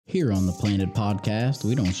Here on the Planted Podcast,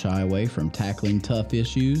 we don't shy away from tackling tough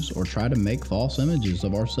issues or try to make false images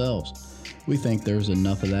of ourselves. We think there's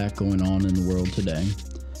enough of that going on in the world today.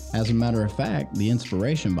 As a matter of fact, the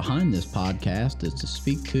inspiration behind this podcast is to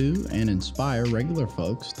speak to and inspire regular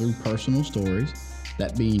folks through personal stories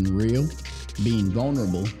that being real, being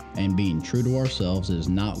vulnerable, and being true to ourselves is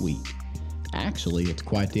not weak. Actually, it's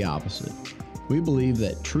quite the opposite. We believe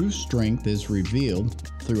that true strength is revealed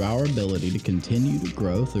through our ability to continue to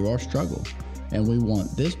grow through our struggle. And we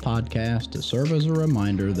want this podcast to serve as a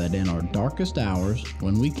reminder that in our darkest hours,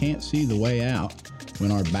 when we can't see the way out,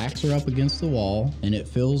 when our backs are up against the wall and it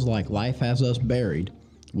feels like life has us buried,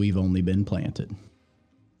 we've only been planted.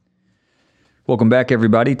 Welcome back,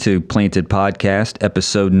 everybody, to Planted Podcast,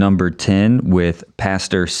 episode number 10 with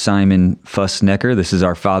Pastor Simon Fussnecker. This is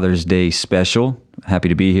our Father's Day special. Happy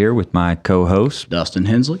to be here with my co-host, Dustin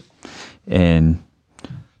Hensley. And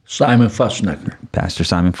Simon Fussnecker. Pastor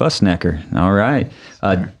Simon Fussnecker. All right.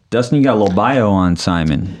 Dustin, you got a little bio on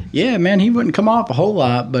Simon. Yeah, man, he wouldn't come off a whole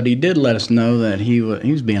lot, but he did let us know that he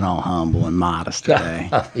was being all humble and modest today.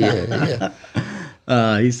 Yeah.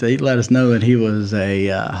 He said he let us know that he was a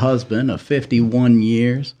husband of 51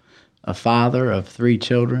 years, a father of 3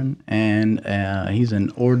 children, and he's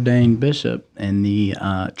an ordained bishop in the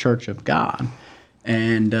Church of God.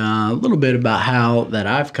 And a little bit about how that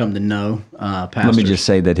I've come to know Pastor. Let me just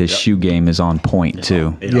say that his shoe game is on point,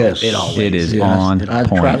 too. It is on point. I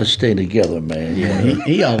try to stay together, man. Yeah,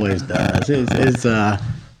 he always does.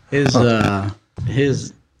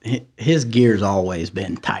 His gear's always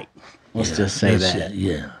been tight. Let's just say that.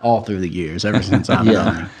 Yeah. All through the years, ever since I've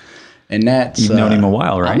known him. And that's... You've known him a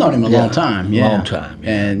while, right? I've known him a long time, yeah. Long time,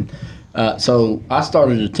 yeah. And so I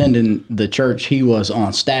started attending the church he was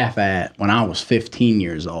on staff at when I was 15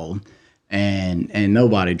 years old. And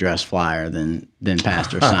nobody dressed flyer than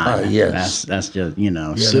Pastor Simon. Yes. That's just,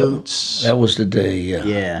 suits. That was the day,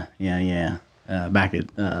 yeah. Yeah. Back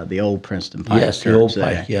at the old Princeton Pike Yes, Church the old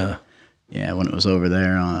there. Pike, yeah. Yeah, when it was over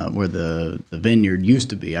there where the vineyard used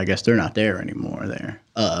to be. I guess they're not there anymore there.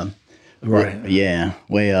 Right. Yeah,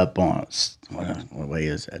 way up on, what way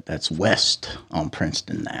is that? That's west on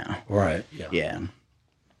Princeton now. Right, Yeah.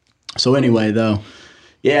 So anyway, though,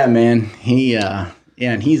 yeah, man, he just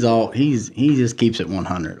keeps it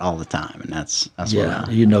 100 all the time, and that's Yeah,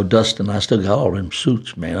 what Dustin, I still got all them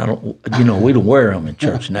suits, man. I don't, we don't wear them in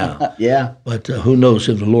church now. Yeah. But who knows,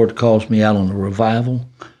 if the Lord calls me out on a revival,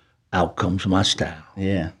 out comes my style.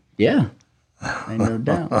 Yeah. Ain't no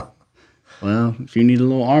doubt. Well, if you need a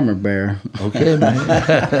little armor bearer, Okay, man.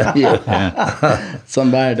 Yeah.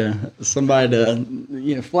 somebody to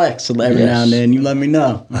flex every now and then, you let me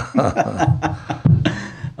know.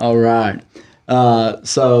 All right.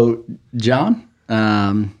 So, John,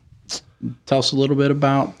 tell us a little bit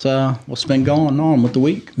about what's been going on with the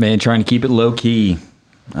week. Man, trying to keep it low key.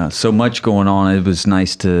 So much going on. It was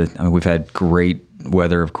nice we've had great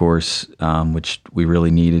weather, of course, which we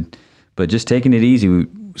really needed, but just taking it easy.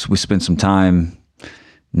 We spent some time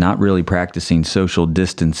not really practicing social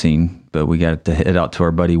distancing, but we got to head out to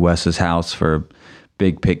our buddy Wes's house for a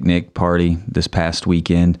big picnic party this past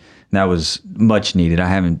weekend. That was much needed.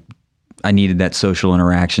 I needed that social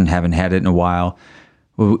interaction. Haven't had it in a while.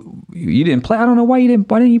 Well, you didn't play. I don't know why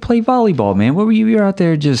didn't you play volleyball, man? What were you out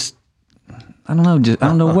there just? I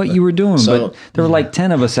don't know what you were doing, but there were like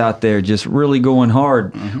 10 of us out there just really going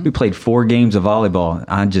hard. Mm-hmm. We played 4 games of volleyball.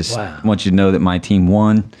 I just want you to know that my team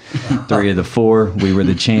won 3 of the 4. We were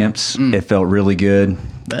the champs. It felt really good.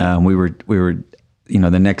 We were,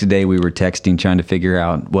 the next day we were texting, trying to figure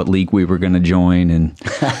out what league we were going to join, and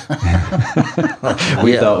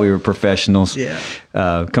we thought we were professionals. Yeah.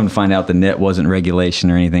 Come to find out, the net wasn't regulation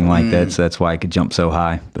or anything like that, so that's why I could jump so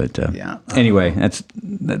high. But anyway,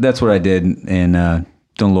 that's what I did, and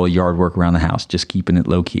doing a little yard work around the house, just keeping it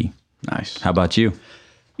low key. Nice. How about you?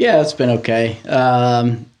 Yeah, it's been okay.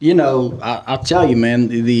 I'll tell you, man.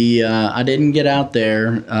 I didn't get out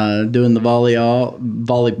there doing the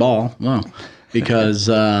volleyball. Well. Because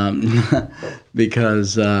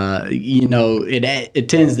it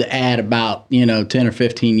tends to add about 10 or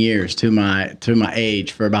 15 years to my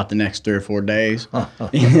age for about the next 3 or 4 days. So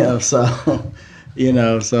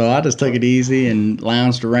I just took it easy and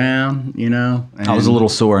lounged around. I was a little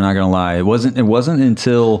sore, not gonna lie. It wasn't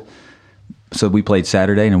until we played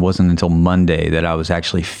Saturday, and it wasn't until Monday that I was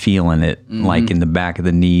actually feeling it, like in the back of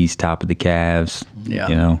the knees, top of the calves.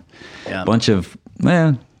 Yeah. Bunch of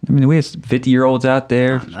we had 50-year-olds out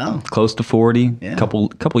there, close to 40,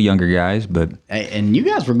 couple younger guys, but and you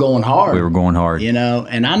guys were going hard. We were going hard.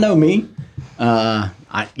 And I know me.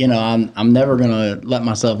 I'm never gonna let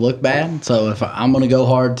myself look bad. So if I'm gonna go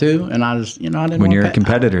hard too, and I just, I didn't. When wanna you're a pay,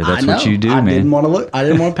 competitor, that's what you do, I man. I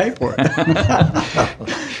didn't want to pay for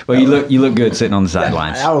it. Well, you look good sitting on the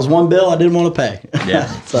sidelines. That was one bill I didn't want to pay. Yeah.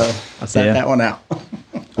 So I sat that one out.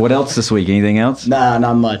 What else this week? Anything else? Nah,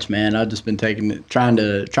 not much, man. I've just been trying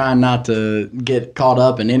not to get caught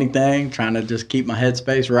up in anything, trying to just keep my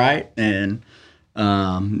headspace right, and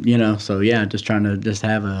so yeah, just trying to just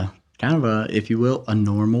have a kind of a, if you will, a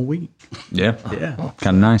normal week. Yeah. Yeah.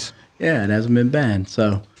 Kind of nice. Yeah, it hasn't been bad.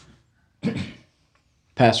 So,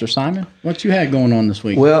 Pastor Simon, what you had going on this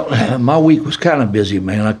week? Well, my week was kind of busy,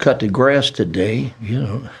 man. I cut the grass today,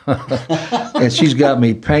 and she's got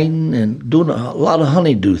me painting and doing a lot of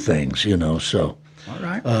honeydew things, so. All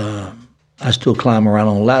right. I still climb around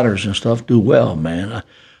on ladders and stuff, do well, man.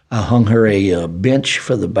 I hung her a bench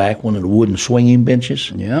for the back, one of the wooden swinging benches.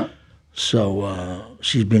 Yeah. So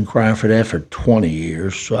she's been crying for that for 20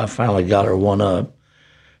 years, so I finally got her one up.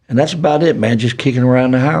 And that's about it, man, just kicking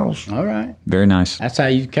around the house. All right. Very nice. That's how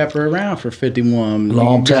you kept her around for 51.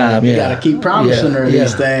 Long time, You got to keep promising her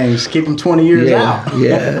these things, keep them 20 years out.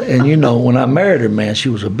 Yeah, and when I married her, man, she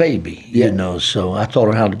was a baby, so I taught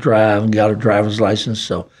her how to drive and got her driver's license,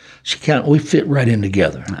 so we fit right in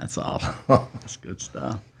together. That's awesome. That's good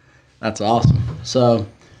stuff. That's awesome. So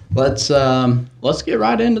let's get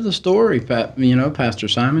right into the story, Pastor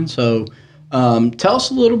Simon. So tell us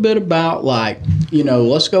a little bit about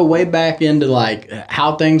let's go way back into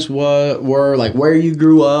how things were like where you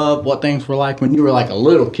grew up, what things were like when you were like a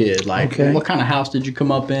little kid, what kind of house did you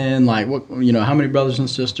come up in, what how many brothers and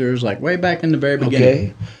sisters, way back in the very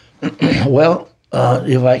beginning. Okay. Well,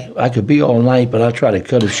 if I could be all night, but I'll try to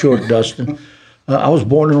cut it short, Dustin. I was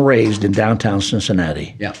born and raised in downtown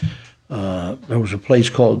Cincinnati. Yeah. There was a place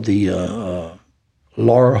called the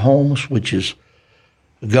Laura Homes, which is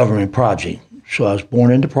a government project. So I was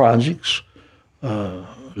born into projects,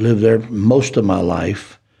 lived there most of my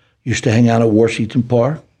life. Used to hang out at Washington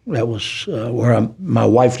Park. That was where my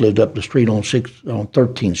wife lived up the street on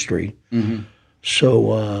 13th Street. Mm-hmm.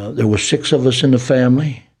 So there were 6 of us in the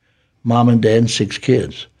family, mom and dad and 6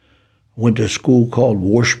 kids. Went to a school called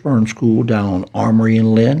Washburn School down on Armory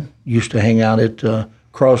and Lynn. Used to hang out at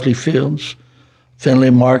Crosley Fields, Finley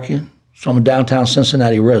Market. So I'm a downtown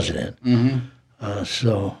Cincinnati resident. Mm-hmm.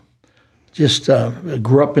 So just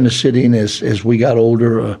grew up in the city, and as we got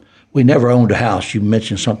older, we never owned a house. You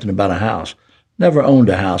mentioned something about a house. Never owned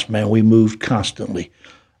a house, man. We moved constantly.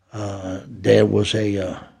 Dad was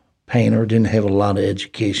a painter, didn't have a lot of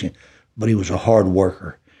education, but he was a hard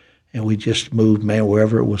worker. And we just moved, man,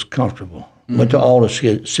 wherever it was comfortable. Mm-hmm. Went to all the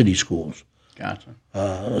city schools. Gotcha.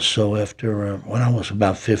 So after, when I was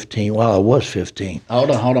about 15, I was 15.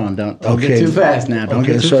 Hold on. Don't get too fast now. Don't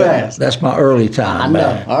get too fast. That's my early time. I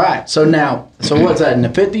know. Man. All right. So what's that, in the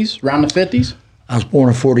 50s? Around the 50s? I was born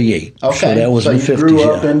in 48. Okay. So that was in the 50s. So you grew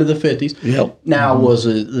up into the 50s. Yep. Now, was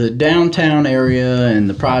it the downtown area and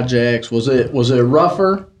the projects, was it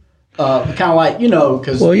rougher? Kind of like,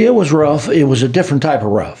 because... Well, yeah, it was rough. It was a different type of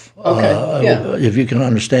rough. Okay, If you can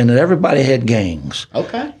understand it. Everybody had gangs.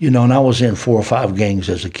 Okay. And I was in 4 or 5 gangs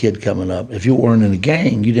as a kid coming up. If you weren't in a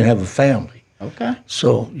gang, you didn't have a family. Okay.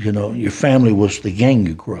 So, your family was the gang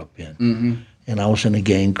you grew up in. Mm-hmm. And I was in a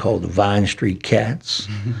gang called the Vine Street Cats.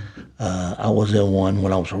 I was in one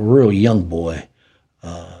when I was a real young boy in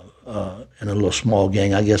a little small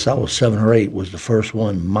gang. I guess I was 7 or 8 was the first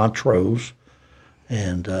one, Montrose.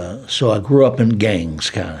 And so I grew up in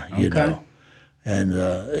gangs, kind of, And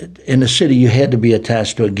in the city, you had to be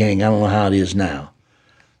attached to a gang. I don't know how it is now,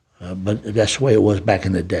 but that's the way it was back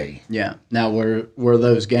in the day. Yeah. Now, were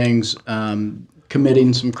those gangs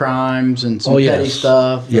committing some crimes and some petty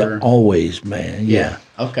stuff? Yeah, or? Always, man. Yeah.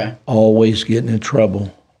 Okay. Always getting in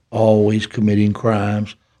trouble, always committing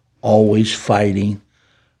crimes, always fighting.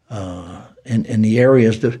 In the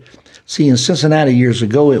areas in Cincinnati years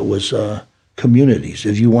ago, it was communities.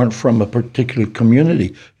 If you weren't from a particular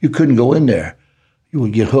community, you couldn't go in there. You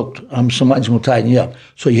would get hooked. Somebody's going to tighten you up.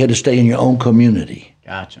 So you had to stay in your own community.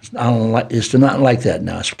 Gotcha. It's not like that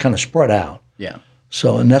now. It's kind of spread out. Yeah.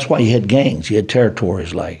 So, and that's why you had gangs. You had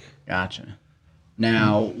territories like. Gotcha.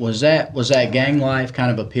 Now, was that gang life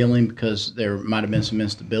kind of appealing because there might have been some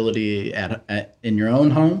instability in your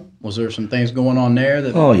own home? Was there some things going on there?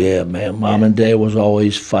 Oh, yeah, man. Mom and Dad was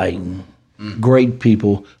always fighting. Great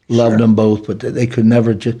people, loved them both, but they could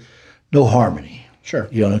never no harmony. Sure.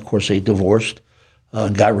 And of course they divorced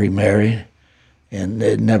and got remarried, and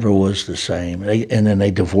it never was the same. And then they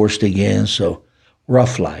divorced again, so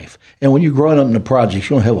rough life. And when you're growing up in the projects,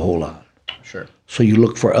 you don't have a whole lot. Sure. So you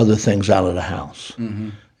look for other things out of the house. Mm-hmm.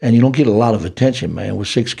 And you don't get a lot of attention, man. With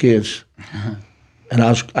 6 kids, and I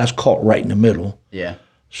was caught right in the middle. Yeah.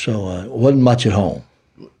 So it wasn't much at home.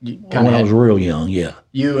 When I was real young, yeah.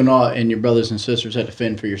 You and your brothers and sisters had to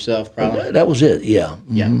fend for yourself, probably? That was it, yeah.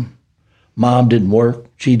 Yeah. Mm-hmm. Mom didn't work.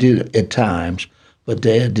 She did at times, but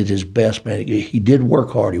Dad did his best, man. He did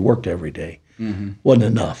work hard. He worked every day. Mm-hmm. Wasn't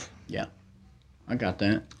enough. Yeah. I got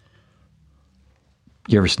that.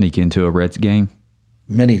 You ever sneak into a Reds game?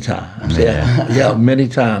 Many times, yeah, many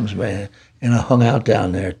times, man. And I hung out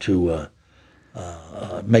down there to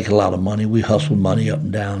make a lot of money. We hustled money up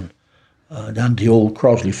and down to the old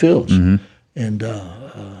Crosley Fields, and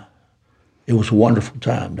it was a wonderful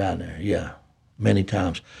time down there. Yeah, many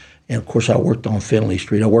times. And of course, I worked on Finley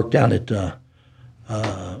Street. I worked down at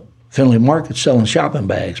Finley Market selling shopping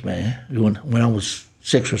bags, man. When I was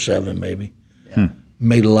 6 or 7, maybe. Yeah.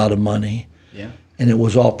 Made a lot of money. Yeah. And it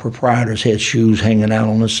was all proprietors had shoes hanging out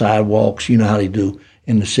on the sidewalks. You know how they do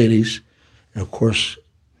in the cities. And of course,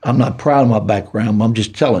 I'm not proud of my background, but I'm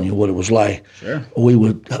just telling you what it was like. Sure. We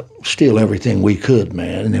would steal everything we could,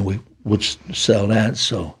 man, and then we would sell that.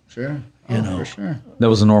 So, sure. You know. For sure. That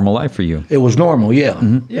was a normal life for you. It was normal, yeah.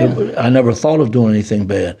 Mm-hmm. Yeah. I never thought of doing anything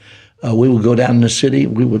bad. We would go down in the city.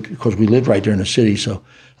 Because we lived right there in the city, so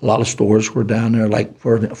a lot of stores were down there. Like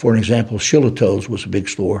for an example, Shillitoe's was a big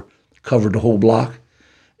store, covered the whole block,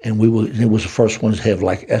 and it was the first ones to have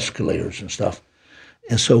like escalators and stuff.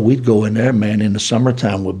 And so we'd go in there, man, in the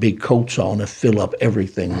summertime with big coats on and fill up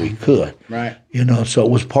everything we could. Right. You know, so it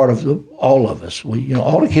was part of all of us.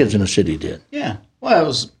 All the kids in the city did. Yeah. Well, it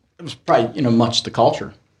was probably, much the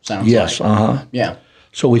culture, sounds like. Yes, uh-huh. Yeah.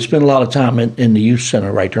 So we spent a lot of time in the youth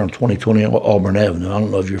center right there on 2020 Auburn Avenue. I don't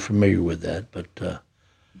know if you're familiar with that, but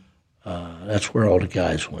that's where all the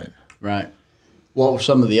guys went. Right. What were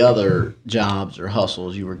some of the other jobs or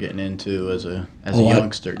hustles you were getting into as a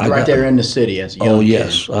youngster? There in the city as a young kid. Oh,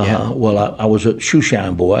 yes. Yeah. Well, I was a shoe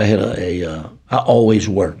shine boy. I had I always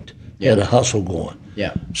worked. Yeah. Had a hustle going.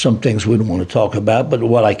 Yeah. Some things we don't want to talk about, but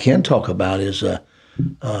what I can talk about is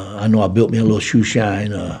I know I built me a little shoe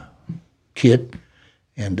shine kit,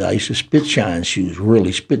 and I used to spit shine shoes,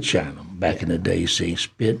 really spit shine them back in the day, see,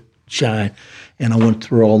 spit, shine. And I went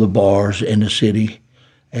through all the bars in the city.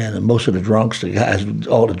 And most of the drunks,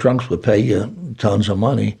 all the drunks would pay you tons of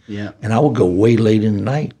money. Yeah. And I would go way late in the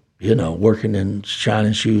night, working in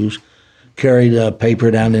shining shoes, carry the paper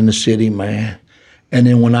down in the city, man. And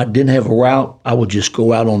then when I didn't have a route, I would just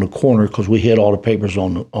go out on the corner because we had all the papers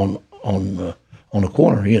on the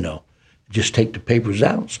corner, Just take the papers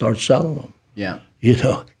out and start selling them. Yeah.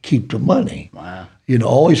 Keep the money. Wow.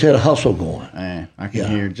 Always had a hustle going. Man, I can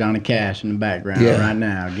hear Johnny Cash in the background right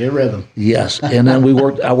now. Get rhythm. Yes, and then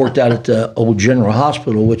I worked out at the old General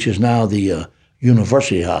Hospital, which is now the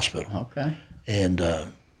University Hospital. Okay. And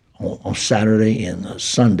on Saturday and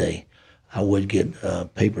Sunday, I would get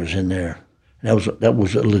papers in there. And that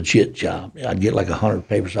was a legit job. I'd get like 100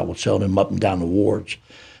 papers. I would sell them up and down the wards.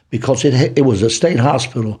 Because it was a state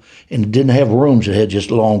hospital, and it didn't have rooms. It had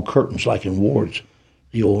just long curtains like in wards.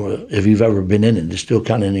 The old, if you've ever been in it, it's still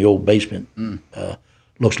kind of in the old basement.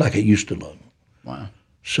 Looks like it used to look. Wow.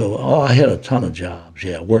 So I had a ton of jobs.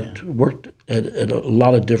 Yeah, worked at a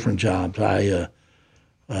lot of different jobs. I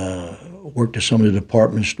worked at some of the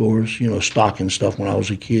department stores, stocking stuff when I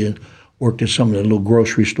was a kid. Worked at some of the little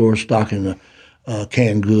grocery stores, stocking the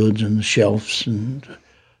canned goods and the shelves and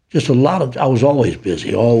just a lot of. I was always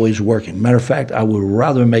busy, always working. Matter of fact, I would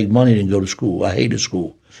rather make money than go to school. I hated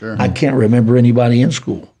school. Sure. I can't remember anybody in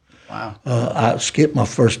school. Wow. I skipped my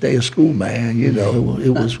first day of school, man. We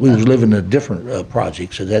was living in different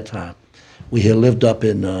projects at that time. We had lived up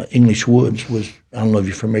in English Woods. I don't know if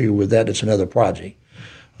you're familiar with that. It's another project.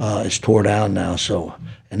 It's tore down now,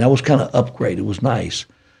 and that was kind of upgraded. It was nice.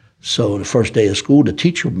 So the first day of school, the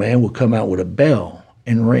teacher, man, would come out with a bell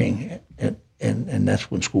and ring, and that's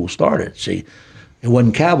when school started. See, it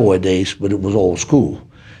wasn't cowboy days, but it was old school.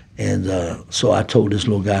 And so I told this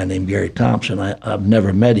little guy named Gary Thompson, I've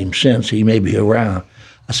never met him since, he may be around.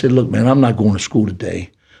 I said, look, man, I'm not going to school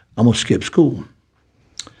today. I'm going to skip school.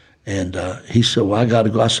 And he said, well, I got to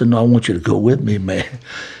go. I said, no, I want you to go with me, man.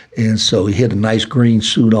 And so he had a nice green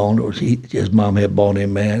suit on, or his mom had bought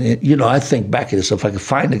him, man. And, I think back at this, if I could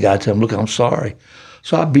find the guy, tell him, look, I'm sorry.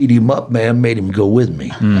 So I beat him up, man, made him go with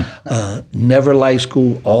me. Never liked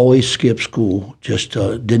school, always skipped school, just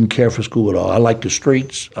didn't care for school at all. I liked the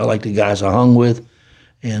streets. I liked the guys I hung with.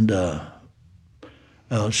 And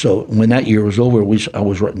so when that year was over, I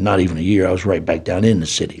was not even a year, I was right back down in the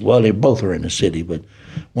city. Well, they both are in the city, but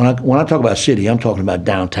when I talk about city, I'm talking about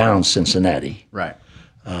downtown Cincinnati. Right.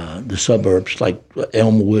 The suburbs like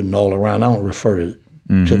Elmwood and all around, I don't refer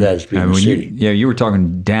to that as being a city. You were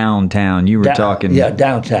talking downtown. You were talking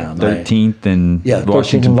downtown. 13th and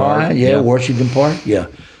Washington 13th Park. Washington Park. Yeah.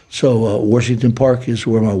 So Washington Park is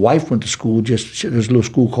where my wife went to school. There's a little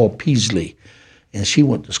school called Peasley, and she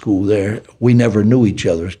went to school there. We never knew each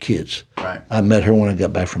other as kids. Right. I met her when I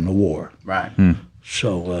got back from the war. Right.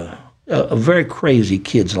 So a very crazy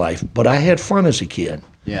kid's life, but I had fun as a kid.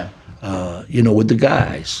 Yeah. With the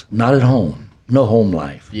guys, not at home. No home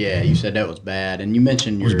life. Yeah, you said that was bad, and you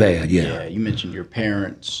mentioned it was bad. Yeah. You mentioned your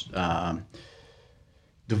parents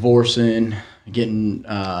divorcing, getting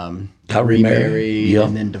got remarried,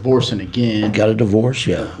 and then divorcing again. Got a divorce.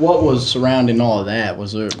 Yeah. What was surrounding all of that?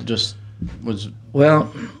 Was there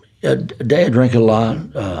Well, Dad drank a lot.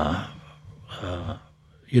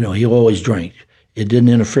 He always drank. It didn't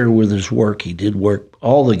interfere with his work. He did work.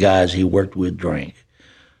 All the guys he worked with drank.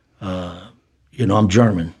 I'm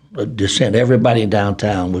German descent. Everybody in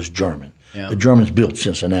downtown was German. Yeah. The Germans built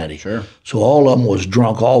Cincinnati. Sure. So all of them was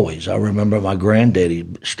drunk always. I remember my granddaddy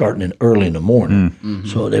starting in early in the morning. Mm-hmm.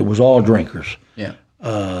 So they was all drinkers. Yeah.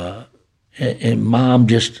 And Mom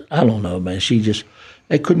just, I don't know, man.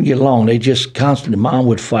 They couldn't get along. They just constantly, Mom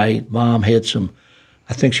would fight. Mom had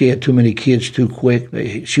I think she had too many kids too quick.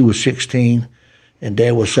 She was 16 and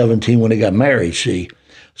Dad was 17 when they got married, see.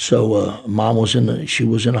 So Mom was in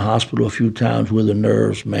the hospital a few times with her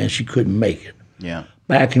nerves. Man, she couldn't make it. Yeah.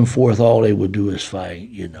 Back and forth, all they would do is fight,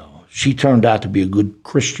 She turned out to be a good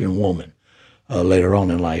Christian woman later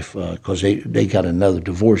on in life because they got another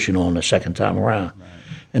divorce, on the second time around. Right.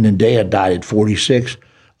 And then Dad died at 46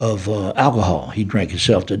 of alcohol. He drank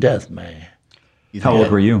himself to death, man. How old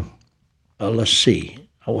were you? Let's see.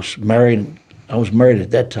 I was married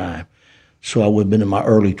at that time, so I would have been in my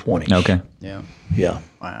early 20s. Okay. Yeah. Yeah.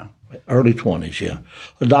 Wow. Early 20s, yeah.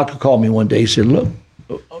 The doctor called me one day. He said, look,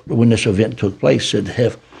 when this event took place, said,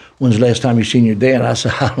 when's the last time you seen your dad? I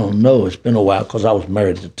said, I don't know. It's been a while because I was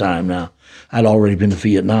married at the time now. I'd already been to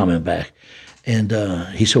Vietnam and back. And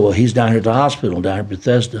he said, well, he's down here at the hospital down in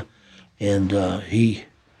Bethesda, and he's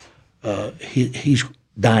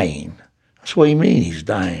dying. That's what you mean, he's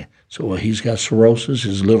dying. So he's got cirrhosis,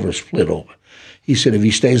 his liver split open. He said if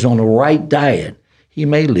he stays on the right diet, he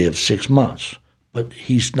may live 6 months, but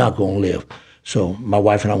he's not going to live. So my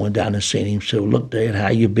wife and I went down and seen him. Said, "Look, Dad, how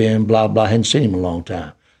you been?" Blah blah. I hadn't seen him in a long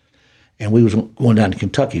time, and we was going down to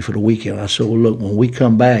Kentucky for the weekend. I said, "Well, look, when we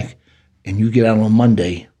come back, and you get out on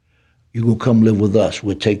Monday, you gonna come live with us.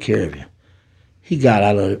 We'll take care of you." He got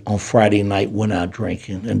out of it on Friday night, went out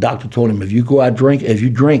drinking, and doctor told him, if you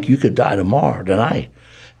drink, you could die tonight.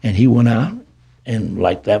 And he went out, and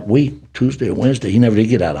like that week, Tuesday or Wednesday, he never did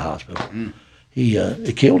get out of the hospital.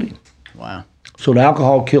 It killed him. Wow. So the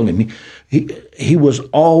alcohol killed him. He was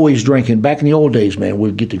always drinking. Back in the old days, man,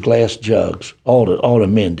 we'd get the glass jugs. All the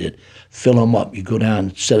men did. Fill them up. You go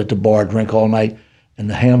down, sit at the bar, drink all night, and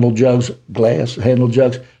the glass handle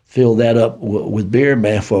jugs, fill that up with beer,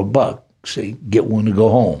 man, for $1. See, get one to go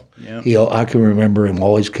home. Yep. I can remember him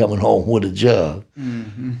always coming home with a jug.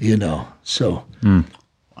 Mm-hmm. So.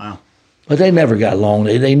 Wow. But they never got along.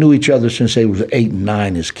 They knew each other since they was 8 and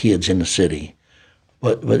 9 as kids in the city.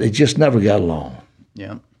 But they just never got along.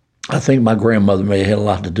 Yeah. I think my grandmother may have had a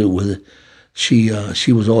lot to do with it. She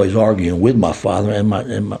was always arguing with my father, and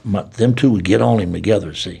them two would get on him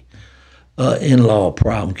together, see. In-law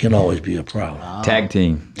problem can always be a problem. Tag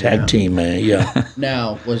team. Tag team, man, yeah.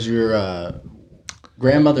 Now, was your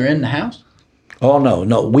grandmother in the house? Oh,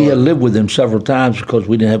 no. We had lived with them several times because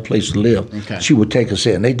we didn't have a place to live. Okay. She would take us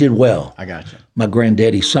in. They did well. I got you. My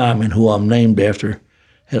granddaddy, Simon, who I'm named after,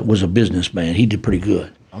 was a businessman. He did pretty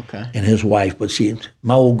good. Okay. And his wife. But see,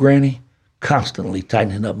 my old granny constantly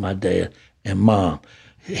tightening up my dad and Mom.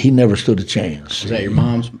 He never stood a chance. Is that your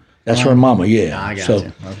mom's? That's her mama, yeah. I got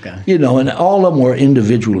you. Okay. And all of them were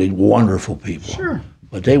individually wonderful people. Sure.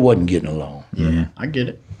 But they wasn't getting along. Yeah. I get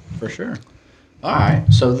it, for sure. All right.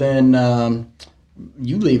 So then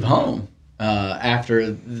you leave home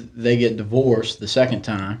after they get divorced the second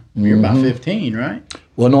time. You're about 15, right?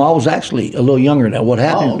 Well, no, I was actually a little younger than that. What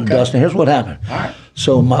happened, Dustin, here's what happened. All right.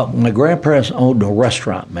 So my grandparents owned a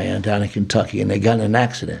restaurant, man, down in Kentucky, and they got in an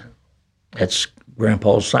accident. That's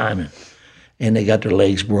Grandpa Simon. And they got their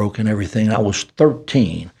legs broken and everything. I was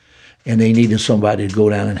 13, and they needed somebody to go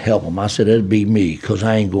down and help them. I said, that'd be me, because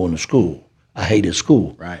I ain't going to school. I hated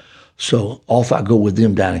school. Right. So off I go with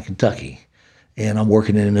them down in Kentucky. And I'm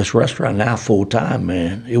working in this restaurant now full time,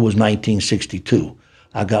 man. It was 1962.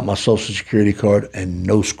 I got my Social Security card and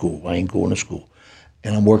no school. I ain't going to school.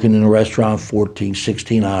 And I'm working in a restaurant 14,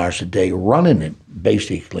 16 hours a day, running it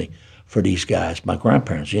basically for these guys, my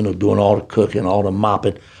grandparents, doing all the cooking, all the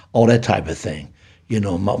mopping, all that type of thing.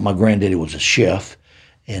 My granddaddy was a chef,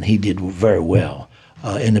 and he did very well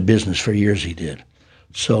in the business for years. He did.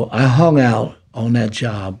 So I hung out on that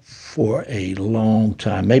job for a long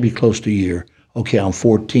time, maybe close to a year. Okay, I'm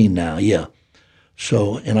 14 now. Yeah.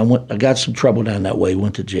 So, and I got some trouble down that way.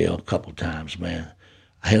 Went to jail a couple times, man.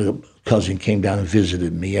 I had a cousin came down and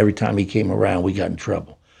visited me. Every time he came around, we got in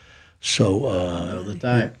trouble. So, The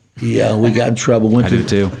type. yeah, we got in trouble. I do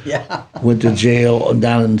too. Yeah. Went to jail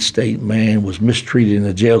down in the state, man. Was mistreated in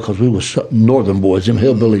the jail because we was northern boys, them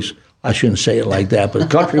hillbillies. I shouldn't say it like that, but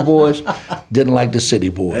country boys didn't like the city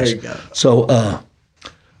boys. There you go.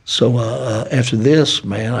 So, after this,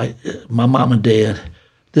 man, my mom and dad,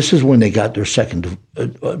 this is when they got their second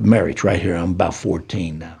marriage right here. I'm about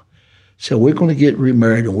 14 now. So we're going to get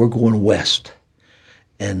remarried and we're going west.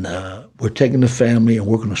 And we're taking the family and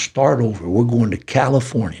we're going to start over. We're going to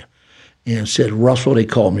California. And said, Russell, they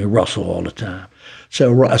call me Russell all the time.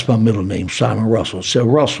 So that's my middle name, Simon Russell. Said,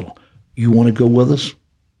 Russell, you want to go with us?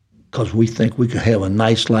 Because we think we could have a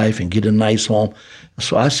nice life and get a nice home.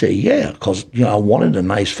 So I say, yeah, because I wanted a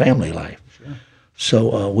nice family life. Sure.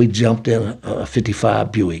 So we jumped in a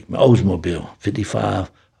 55 Buick, Oldsmobile,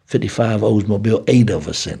 55 Oldsmobile, 8 of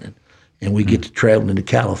us in it. And we get to traveling to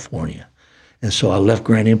California. And so I left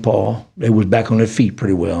Granny and Paul. They was back on their feet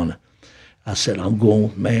pretty well. And I said, I'm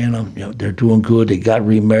going, man, they're doing good. They got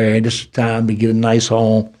remarried. This is time to get a nice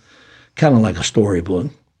home. Kind of like a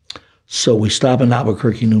storybook. So we stopped in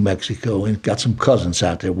Albuquerque, New Mexico, and got some cousins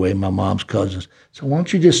out there, my mom's cousins. So why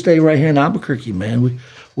don't you just stay right here in Albuquerque, man?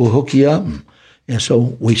 We'll hook you up. And so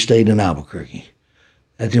we stayed in Albuquerque.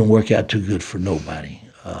 That didn't work out too good for nobody.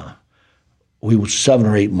 We were 7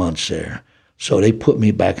 or 8 months there. So they put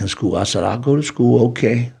me back in school. I said, I'll go to school,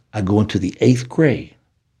 okay. I go into the 8th grade.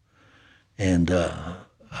 And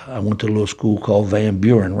I went to a little school called Van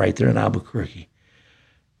Buren right there in Albuquerque.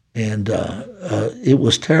 And it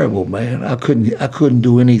was terrible, man. I couldn't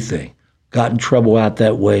do anything. Got in trouble out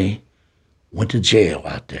that way. Went to jail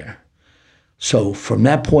out there. So from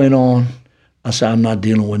that point on, I said, I'm not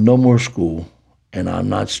dealing with no more school, and I'm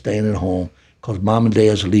not staying at home because Mom and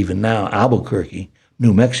Dad's leaving now Albuquerque,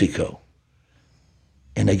 New Mexico.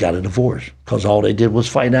 And they got a divorce because all they did was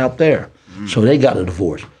fight out there. So they got a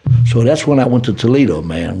divorce. So that's when I went to Toledo,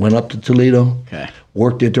 man. Went up to Toledo,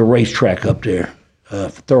 worked at the racetrack up there. For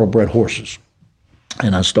thoroughbred horses,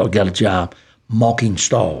 and I got a job malking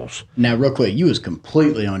stalls. Now, real quick, you was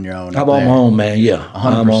completely on your own. I'm on my own, man. Yeah,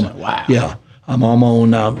 100%. Wow. Yeah, I'm on my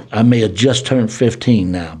own now. I may have just turned 15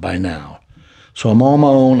 now. By now, so I'm on my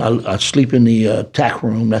own. I sleep in the tack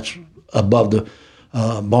room. That's above the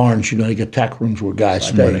barns. They got tack rooms where guys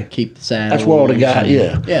stay. Where to keep the saddles. That's where all the guys.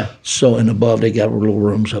 Yeah. Yeah. So and above they got little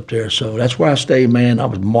rooms up there. So that's where I stay, man. I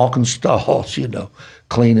was malking stalls,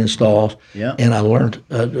 cleaning stalls. Yeah. And I learned,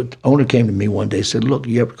 the owner came to me one day and said, look,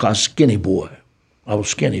 because skinny boy. I was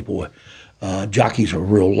skinny boy. Jockeys are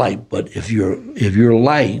real light, but if you're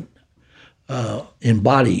light in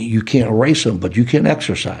body, you can't race them, but you can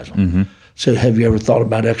exercise them. Mm-hmm. Said, have you ever thought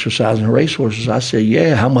about exercising racehorses? I said,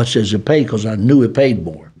 yeah, how much does it pay? Because I knew it paid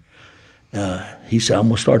more. He said, I'm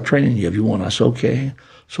going to start training you if you want. I said, okay.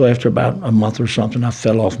 So after about a month or something, I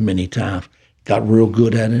fell off many times, got real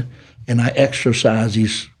good at it. And I exercised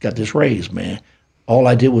got this raise, man. All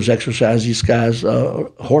I did was exercise these guys'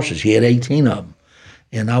 horses. He had 18 of them.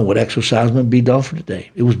 And I would exercise them and be done for the day.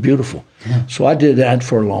 It was beautiful. Yeah. So I did that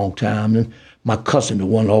for a long time. And my cousin, the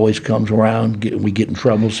one that always comes around, we get in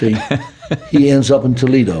trouble, see, he ends up in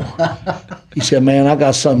Toledo. He said, man, I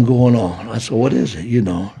got something going on. I said, what is it,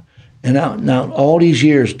 And now all these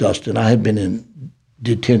years, Dustin, I have been in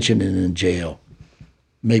detention and in jail.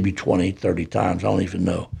 Maybe 20, 30 times, I don't even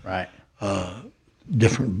know. Right.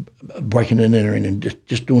 Different breaking and entering and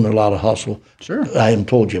just doing a lot of hustle. Sure. I haven't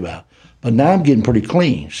told you about. But now I'm getting pretty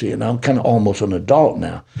clean, see, and I'm kind of almost an adult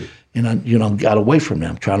now. And I got away from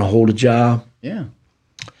them, trying to hold a job. Yeah.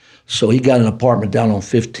 So he got an apartment down on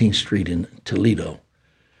 15th Street in Toledo.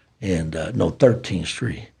 And, 13th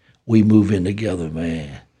Street. We moved in together,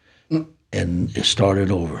 man. And it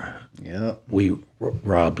started over. Yeah. We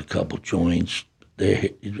robbed a couple joints.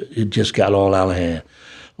 It just got all out of hand.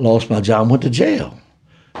 Lost my job, went to jail.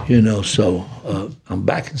 So I'm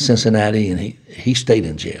back in Cincinnati, and he stayed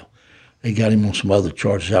in jail. They got him on some other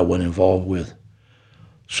charges I wasn't involved with.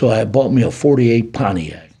 So I bought me a 48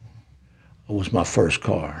 Pontiac. It was my first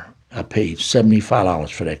car. I paid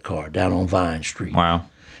 $75 for that car down on Vine Street. Wow.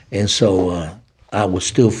 And so I was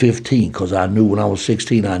still 15 because I knew when I was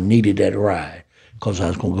 16 I needed that ride because I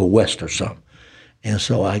was going to go west or something. And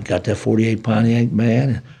so I got that 48 Pontiac, man.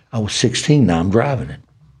 And I was 16 now. I'm driving it.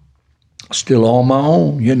 Still on my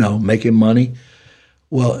own, making money.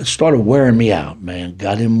 Well, it started wearing me out, man.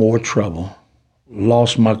 Got in more trouble.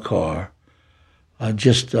 lost my car.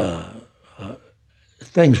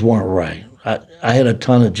 Things weren't right. I had a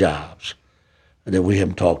ton of jobs that we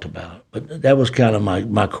haven't talked about, but that was kind of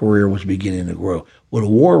my career was beginning to grow. Well, the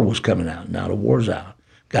war was coming out. Now the war's out.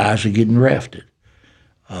 Guys are getting drafted.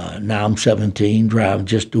 Now I'm 17, driving,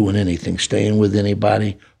 just doing anything, staying with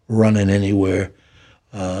anybody, running anywhere,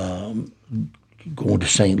 going to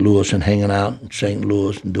St. Louis and hanging out in St.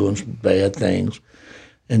 Louis and doing some bad things,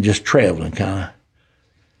 and just traveling kind of.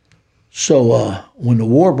 So when the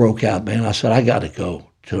war broke out, man, I said, I got to go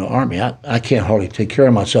to the Army. I can't hardly take care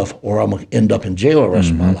of myself, or I'm going to end up in jail the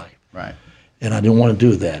rest of my life. Right. And I didn't want to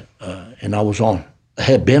do that. And I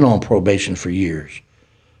had been on probation for years.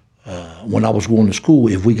 When I was going to school,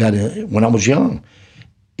 when I was young,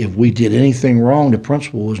 if we did anything wrong, the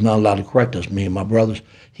principal was not allowed to correct us, me and my brothers.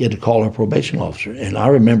 He had to call our probation officer. And I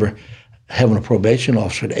remember having a probation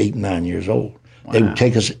officer at 8 and 9 years old. Wow. They would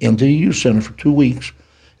take us into the youth center for 2 weeks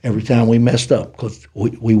every time we messed up, because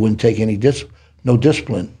we wouldn't take no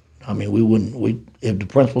discipline. I mean, we wouldn't. If the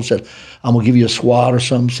principal said, I'm going to give you a swat or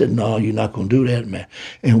something, said, no, you're not going to do that, man.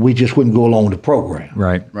 And we just wouldn't go along with the program.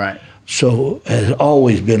 Right. Right. So I've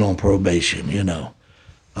always been on probation,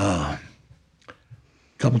 A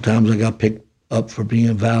couple times I got picked up for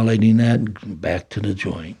violating that and back to the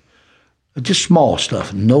joint. Just small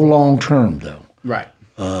stuff, no long term though. Right.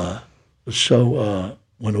 So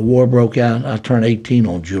when the war broke out, I turned 18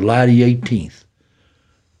 on July the 18th,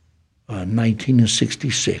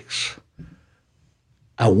 1966.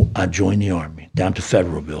 I joined the Army down to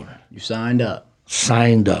Federal Building. You signed up.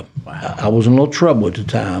 Signed up. Wow. I was in a little trouble at the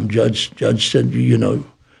time. Judge said, you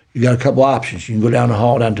got a couple options. You can go down the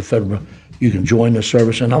hall, down to Federal. You can join the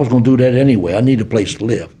service. And I was going to do that anyway. I need a place to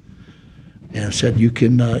live. And I said, you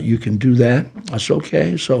can do that. I said,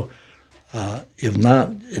 okay. So if not,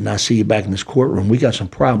 and I see you back in this courtroom, we got some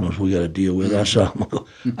problems we got to deal with. I said,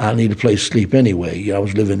 I need a place to sleep anyway. I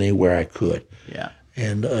was living anywhere I could. Yeah.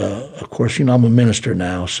 And, of course, I'm a minister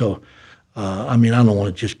now, so I don't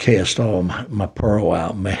want to just cast all my pearl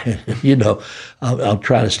out, man. I'll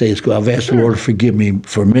try to stay as good. I've asked the Lord to forgive me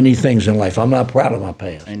for many things in life. I'm not proud of my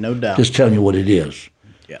past. Ain't no doubt. Just telling you what it is.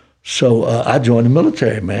 Yeah. So I joined the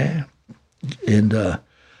military, man, and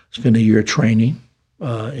spent a year training.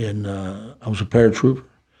 I was a paratrooper.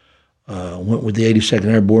 Went with the 82nd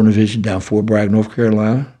Airborne Division down Fort Bragg, North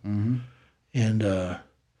Carolina, and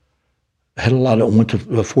had went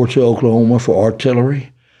to Fort Sill, Oklahoma for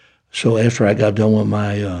artillery. So after I got done with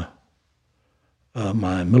my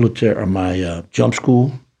my jump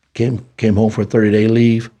school, came home for a 30-day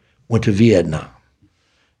leave, went to Vietnam,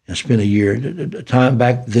 and spent a year. The time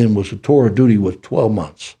back then was the tour of duty was 12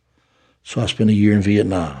 months, so I spent a year in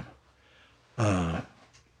Vietnam.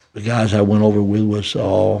 The guys I went over with was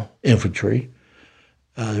all infantry.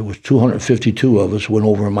 There was 252 of us went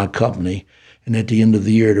over in my company, and at the end of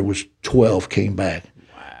the year there was 12 came back.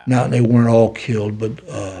 Wow. Now they weren't all killed, but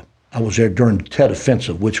I was there during the Tet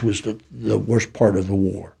Offensive, which was the worst part of the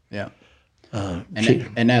war. Yeah.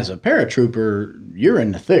 And as a paratrooper, you're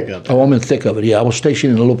in the thick of it. Oh, I'm in the thick of it, yeah. I was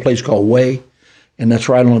stationed in a little place called Way, and that's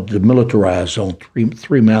right on the demilitarized zone,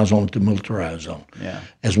 3 miles on the demilitarized zone. Yeah.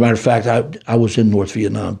 As a matter of fact, I was in North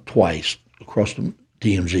Vietnam twice, across the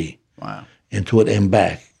DMZ. Wow. Into it and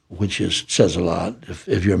back, which says a lot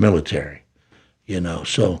if you're military,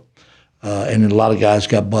 So, and then a lot of guys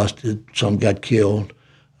got busted, some got killed,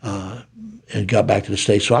 and got back to the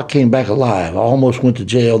States. So I came back alive. I almost went to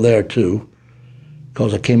jail there too,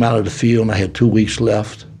 because I came out of the field and I had 2 weeks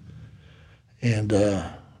left. And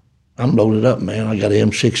I'm loaded up, man. I got an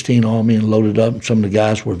M16 on me and loaded up, and some of the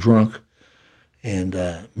guys were drunk. And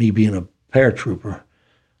me being a paratrooper,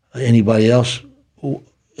 anybody else,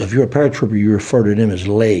 if you're a paratrooper, you refer to them as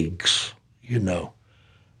legs,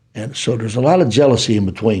 And so there's a lot of jealousy in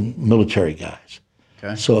between military guys.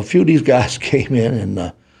 Okay. So a few of these guys came in,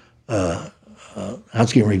 and I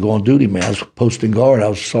was getting ready to go on duty, man. I was posting guard. I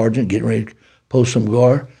was a sergeant getting ready to post some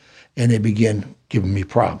guard, and they began giving me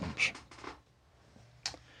problems.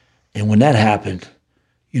 And when that happened,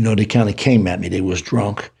 they kind of came at me. They was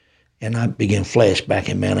drunk, and I began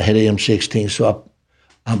flashbacking, man. I had an M16, so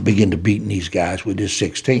I began to beating these guys with this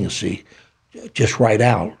 16, see, just right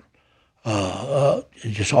out.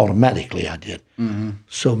 Just automatically I did. Mm-hmm.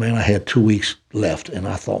 So, man, I had 2 weeks left, and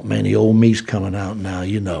I thought, man, the old me's coming out now,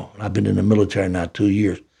 I've been in the military now 2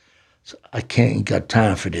 years. So I ain't got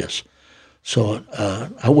time for this. So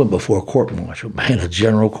I went before a court-martial, man, a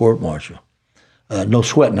general court-martial. No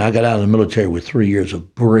sweating. I got out of the military with 3 years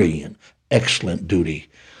of brilliant, excellent duty.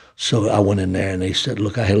 So I went in there, and they said,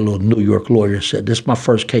 look, I had a little New York lawyer said, this is my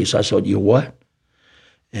first case. I said, you what?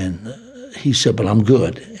 And he said, but I'm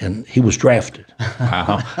good. And he was drafted.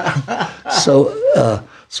 Wow.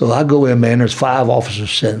 So I go in, man, there's 5 officers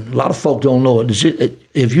sitting. A lot of folk don't know it.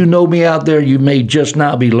 If you know me out there, you may just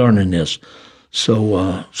now be learning this.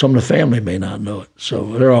 So some of the family may not know it.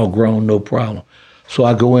 So they're all grown, no problem. So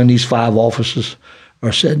I go in, these 5 officers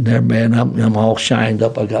are sitting there, man. I'm all shined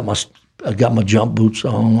up. I got my jump boots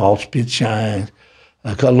on, all spit shined.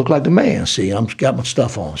 I look like the man, see. I'm got my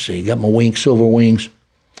stuff on, see. Got my wings, silver wings,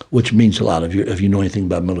 which means a lot if you know anything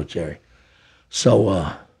about military. So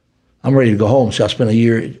I'm ready to go home. So I spent a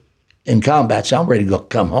year in combat, so I'm ready to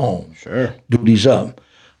come home. Sure. Duty's up.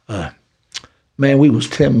 Man, we was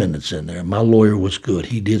 10 minutes in there. My lawyer was good.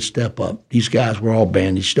 He did step up. These guys were all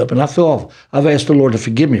bandaged up, and I feel awful. I've asked the Lord to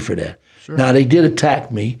forgive me for that. Sure. Now, they did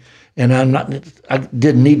attack me, and I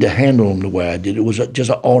didn't need to handle them the way I did. It was just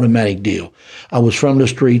an automatic deal. I was from the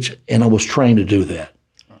streets, and I was trained to do that.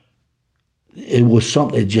 It was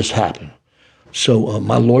something that just happened. So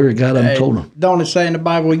my lawyer got up and told him. Don't it say in the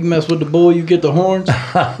Bible, you mess with the bull, you get the horns? No,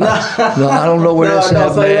 I don't know where that's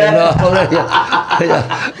at, man.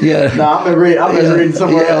 Yeah. No, I've been reading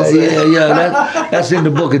somewhere else. That's in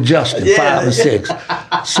the book of Justin, 5 and 6.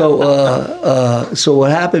 So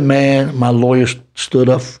what happened, man, my lawyer stood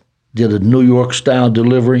up, did a New York-style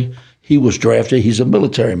delivery. He was drafted. He's a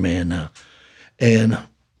military man now. And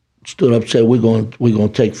stood up and said, we're going to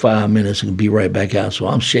take 5 minutes and be right back out. So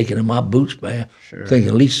I'm shaking in my boots, man, thinking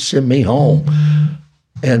at least send me home.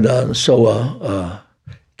 And so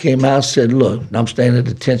came out and said, look, I'm standing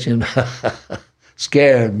at attention,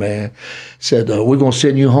 scared, man. Said, we're going to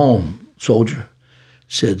send you home, soldier.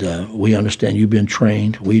 Said, we understand you've been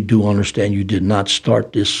trained. We do understand you did not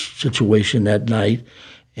start this situation that night.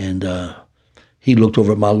 And he looked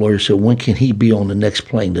over at my lawyer and said, when can he be on the next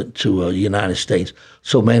plane to the United States?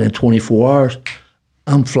 So, man, in 24 hours,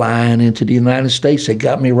 I'm flying into the United States. They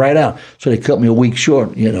got me right out. So they cut me a week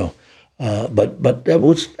short, you know. But that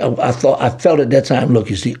was, I felt at that time, look,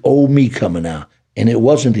 it's the old me coming out. And it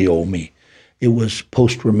wasn't the old me. It was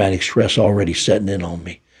post-traumatic stress already setting in on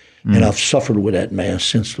me. And I've suffered with that, man,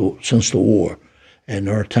 since the war. And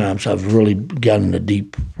there are times I've really gotten into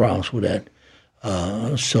deep problems with that.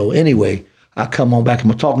 So anyway, I come on back.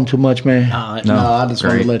 Am I talking too much, man? No, I just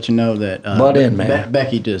wanted to let you know that Butt in, man.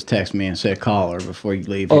 Becky just texted me and said call her before you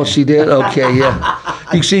leave. Oh, she did? Okay, yeah.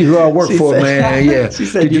 You can see who I work for, man. Yeah. She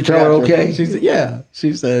said did you tell her okay? She said, yeah.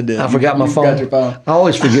 She said I forgot my phone. Got your phone. I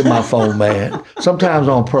always forget my phone, man. Sometimes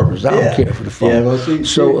on purpose. I don't care for the phone. Yeah,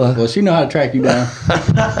 well, she know how to track you down.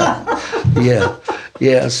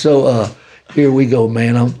 Yeah. So here we go,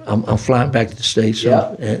 man. I'm flying back to the States,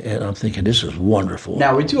 and I'm thinking this is wonderful.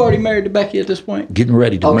 Now, were you already married to Becky at this point? Getting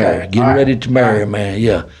ready to marry. Ready to marry her, man.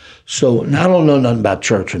 Yeah. So now I don't know nothing about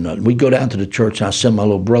church or nothing. We go down to the church, and I send my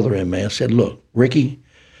little brother in, man. I said, look, Ricky,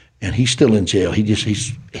 and he's still in jail. He's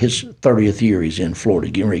his 30th year he's in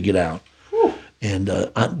Florida, getting ready to get out. Whew. And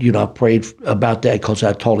I prayed about that because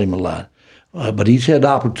I taught him a lot. But he's had the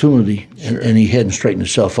opportunity, and he hadn't straightened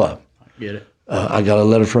himself up. I get it. I got a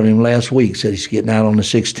letter from him last week. Said he's getting out on the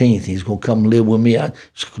 16th. He's going to come live with me. I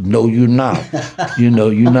said, no, you're not. You're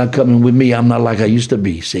not coming with me. I'm not like I used to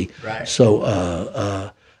be, see. Right. So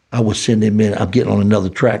I was sending him in. I'm getting on another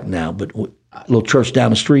track now. But a little church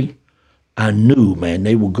down the street, I knew, man,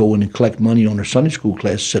 they would go in and collect money on their Sunday school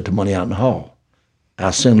class, set the money out in the hall.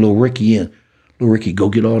 I send little Ricky in. Little Ricky, go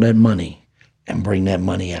get all that money and bring that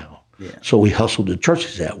money out. Yeah. So we hustled the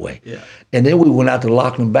churches that way. Yeah. And then we went out to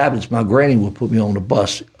Lockland Baptist. My granny would put me on the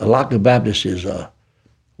bus. Lockland Baptist is,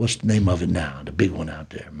 what's the name of it now? The big one out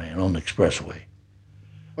there, man, on the expressway.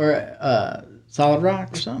 Or Solid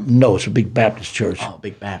Rock or something? No, it's a big Baptist church. Oh,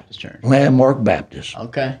 big Baptist church. Landmark Baptist.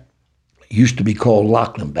 Okay. Used to be called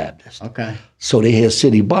Lockland Baptist. Okay. So they had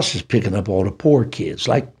city buses picking up all the poor kids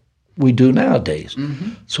like we do nowadays.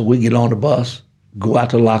 Mm-hmm. So we get on the bus, go out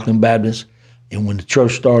to Lockland Baptist, and when the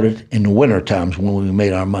church started in the winter times when we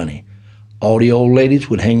made our money, all the old ladies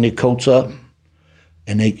would hang their coats up,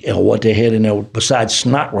 and what they had in there, besides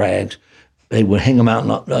snot rags, they would hang them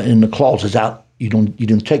out in the closets out. You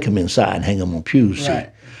didn't take them inside and hang them on pews. Right.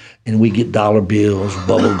 And we get dollar bills,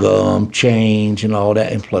 bubble gum, change, and all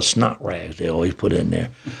that, and plus snot rags they always put in there.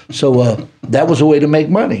 So that was a way to make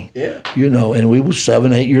money. Yeah. And we were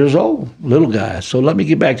 7, 8 years old, little guys. So let me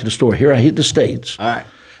get back to the story. Here I hit the States. All right.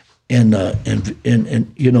 And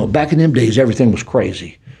back in them days, everything was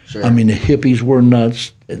crazy. Sure. I mean, the hippies were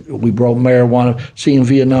nuts. We brought marijuana. See, in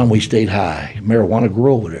Vietnam, we stayed high. Marijuana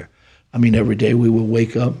grew over there. I mean, every day we would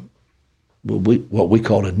wake up with what we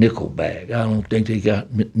called a nickel bag. I don't think they got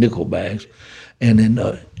nickel bags. And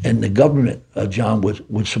then, and the government, John,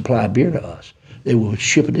 would supply beer to us. They would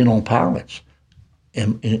ship it in on pallets.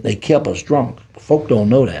 and they kept us drunk. Folk don't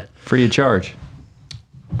know that. Free of charge.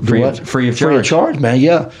 Free of charge, man.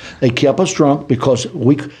 Yeah, they kept us drunk because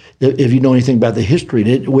if you know anything about the history,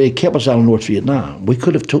 they kept us out of North Vietnam. We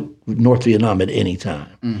could have took North Vietnam at any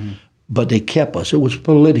time, but they kept us. It was a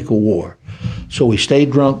political war, so we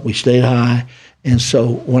stayed drunk, we stayed high, and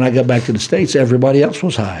so when I got back to the States, everybody else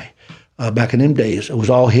was high. Back in them days, it was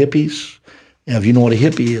all hippies. Now, if you know what a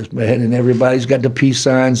hippie is, man, and everybody's got the peace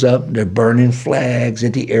signs up, they're burning flags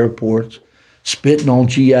at the airports, spitting on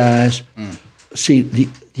GIs. See, the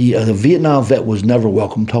Vietnam vet was never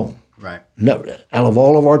welcomed home. Right. Never. Out of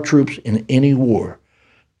all of our troops in any war,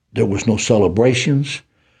 there was no celebrations,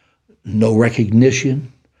 no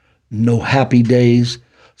recognition, no happy days.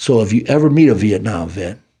 So if you ever meet a Vietnam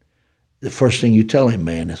vet, the first thing you tell him,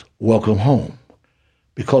 man, is welcome home.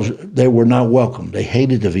 Because they were not welcome. They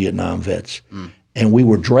hated the Vietnam vets. And we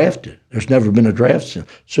were drafted. There's never been a draft since.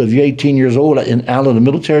 So if you're 18 years old and out of the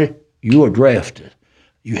military, you are drafted.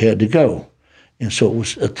 You had to go. And so it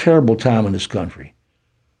was a terrible time in this country.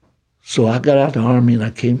 So I got out of the Army and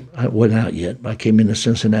I wasn't out yet, but I came into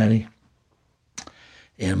Cincinnati.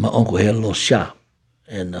 And my uncle had a little shop.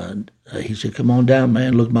 And he said, come on down,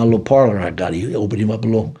 man. Look at my little parlor I got. He opened him up a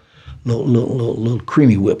little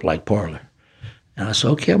creamy whip-like parlor. And I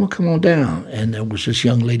said, okay, I'm going to come on down. And there was this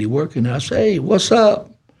young lady working. And I said, hey, what's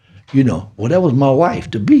up? You know, well, that was my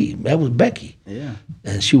wife-to-be. That was Becky. Yeah.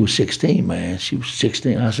 And she was 16, man. She was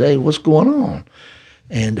 16. I said, hey, what's going on?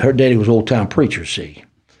 And her daddy was old-time preacher, see.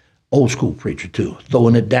 Old-school preacher, too.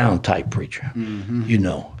 Throwing it down type preacher, you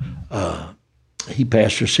know. He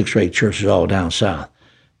pastored 6 or 8 churches all down south.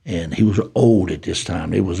 And he was old at this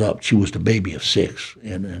time. It was up. She was the baby of 6.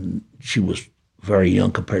 And she was very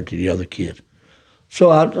young compared to the other kids. So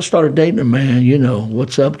I started dating her, man. You know,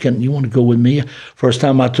 what's up? You want to go with me? First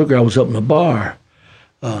time I took her, I was up in the bar.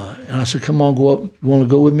 And I said, come on, go up. You want to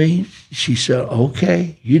go with me? She said,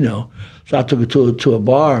 okay, you know. So I took her to a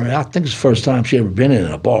bar. And I think it's the first time she ever been in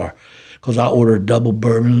a bar because I ordered a double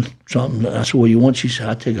bourbon, something. I said, what do you want? She said,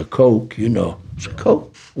 I take a Coke, you know. I said,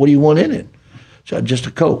 Coke? What do you want in it? She said, just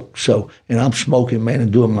a Coke. So, and I'm smoking, man,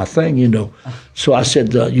 and doing my thing, you know. So I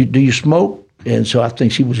said, do you smoke? And so I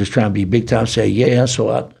think she was just trying to be big time, say, yeah.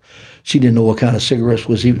 So she didn't know what kind of cigarettes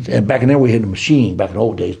was even. And back in there, we had a machine, back in the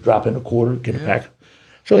old days, drop in a quarter, get it back.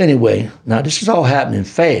 So anyway, now this is all happening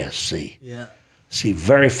fast, see. Yeah. See,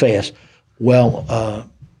 very fast. Well,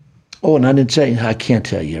 and I didn't say, I can't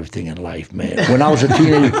tell you everything in life, man. When I was a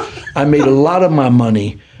teenager, I made a lot of my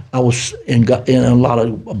money. I was in a lot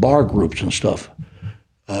of bar groups and stuff.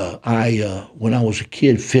 When I was a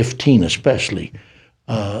kid, 15 especially,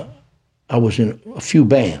 I was in a few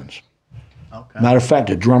bands. Okay. Matter of fact,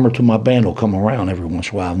 the drummer to my band will come around every once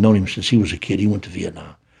in a while. I've known him since he was a kid. He went to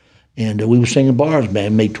Vietnam. And we were singing bars,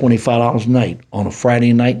 man, made $25 a night. On a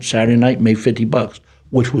Friday night, Saturday night, made $50,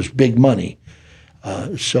 which was big money.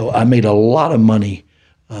 So I made a lot of money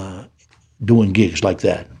doing gigs like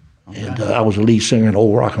that. Okay. And I was a lead singer in an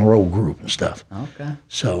old rock and roll group and stuff. Okay.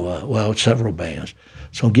 So, several bands.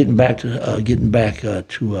 So getting back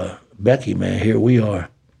to Becky, man, here we are.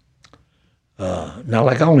 Now,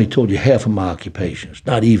 like I only told you half of my occupations,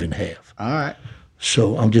 not even half. All right.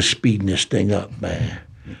 So I'm just speeding this thing up, man.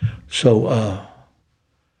 So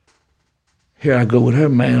here I go with her,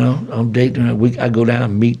 man. I'm dating her. I go down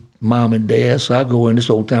and meet mom and dad. So I go in,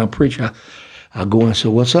 this old-time preacher. I go in and say,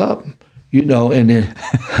 what's up? You know, and then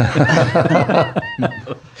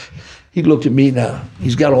he looked at me now.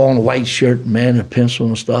 He's got on a white shirt, man, and a pencil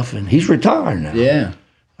and stuff, and he's retired now. Yeah.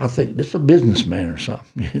 I think this is a businessman or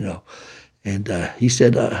something, you know. And he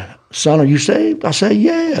said, son, are you saved? I said,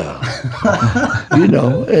 yeah. You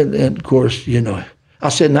know, and of course, you know, I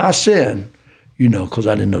said, now I sin, you know, because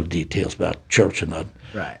I didn't know the details about church or nothing.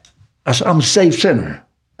 Right. I said, I'm a saved sinner.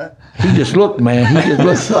 He just looked, man. He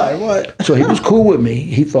just looked. Like, what? So he was cool with me.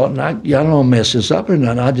 He thought, I don't mess this up or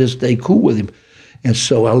nothing. I just stayed cool with him. And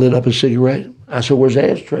so I lit up a cigarette. I said, where's the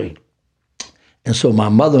ashtray? And so my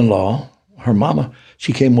mother-in-law, her mama,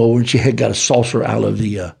 she came over and she had got a saucer out of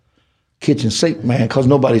the kitchen sink, man, because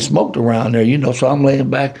nobody smoked around there, you know. So I'm laying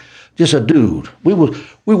back, just a dude. We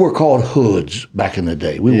were called hoods back in the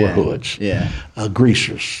day. We were hoods. Yeah.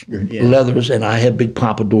 Greasers, leathers, and I had big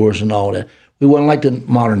pompadours and all that. We wasn't like the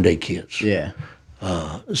modern day kids. Yeah.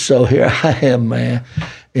 So here I am, man,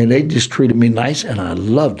 and they just treated me nice, and I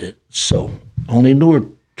loved it. So only knew her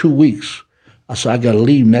 2 weeks. I said, I got to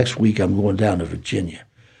leave next week. I'm going down to Virginia.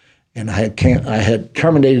 And I had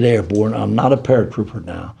terminated airborne. I'm not a paratrooper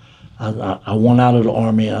now. I went out of the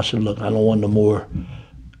Army, and I said, look, I don't want no more.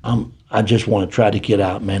 I just want to try to get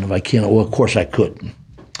out, man, if I can. Well, of course I couldn't.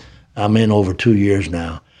 I'm in over 2 years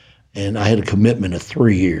now. and I had a commitment of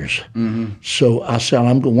 3 years. So I said,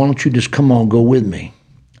 why don't you just come on, go with me?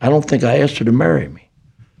 I don't think I asked her to marry me,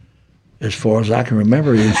 as far as I can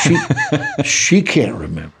remember. And she can't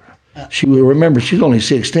remember. She will remember. She's only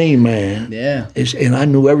 16, man. Yeah. And I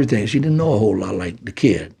knew everything. She didn't know a whole lot like the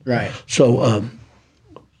kid. Right. So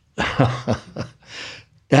that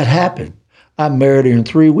happened. I married her in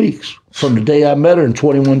 3 weeks. From the day I met her, and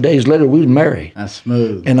 21 days later, we was married. That's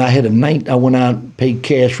smooth. And I went out and paid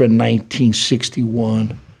cash for a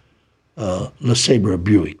 1961 LeSabre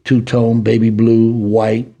Buick, two-tone, baby blue,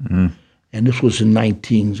 white. And this was in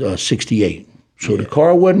 1968. So the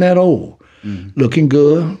car wasn't that old. Looking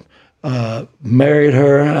good. Married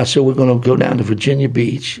her. I said, we're going to go down to Virginia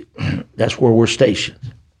Beach. That's where we're stationed.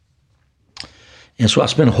 And so I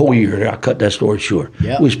spent a whole year there. I cut that story short.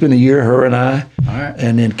 Yep. We spent a year, her and I, right.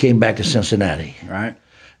 and then came back to Cincinnati. Right.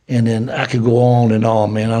 And then I could go on and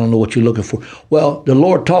on, man. I don't know what you're looking for. Well, the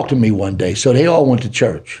Lord talked to me one day, so they all went to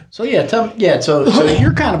church. So so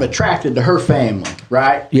you're kind of attracted to her family,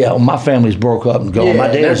 right? Yeah, well, my family's broke up and gone. Yeah, my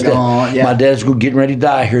dad's they're gone. Yeah. My dad's getting ready to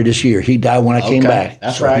die here this year. He died when I came back.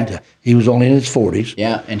 That's right. He was only in his 40s.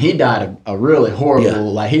 Yeah, and he died a really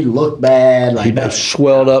horrible. Like he looked bad. Like He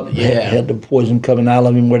swelled up. Yeah. Had the poison coming out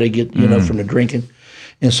of him where they get from the drinking.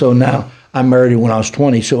 And so now I married her when I was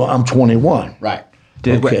 20, so I'm 21. Right.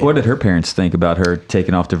 What did her parents think about her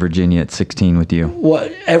taking off to Virginia at 16 with you? Well,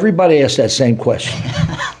 everybody asked that same question.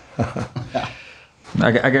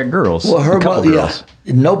 I got girls. Well, her a couple mother, girls.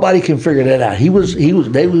 Nobody can figure that out. They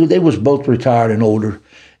was both retired and older,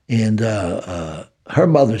 and her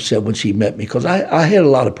mother said when she met me, because I had a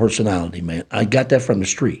lot of personality, man. I got that from the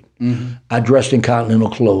street. I dressed in continental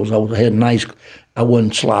clothes. I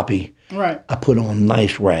wasn't sloppy. Right. I put on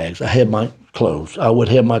nice rags. I had my clothes. I would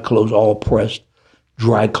have my clothes all pressed,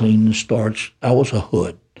 dry cleaned and starched. I was a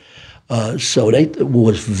hood. So they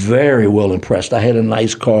was very well impressed. I had a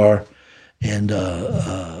nice car, and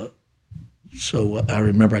so I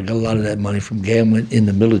remember I got a lot of that money from gambling in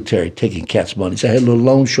the military, taking cats' money. So I had a little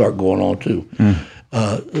loan shark going on too.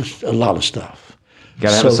 A lot of stuff. Got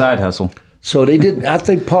to have a side hustle. So they did. I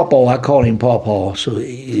think Pawpaw. I called him Pawpaw. So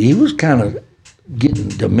he was kind of getting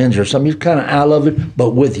dementia or something. He's kind of out of it, but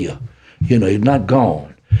with you. He's not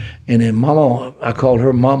gone. And then Mama, I called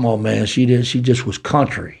her Mama, man. She just was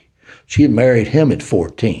country. She had married him at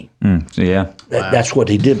 14. So yeah. That's what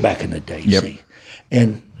they did back in the day, Yep. see.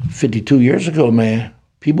 And 52 years ago, man,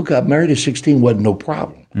 people got married at 16, wasn't no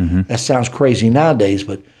problem. That sounds crazy nowadays,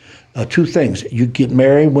 but two things. You get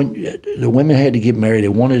married, when the women had to get married, they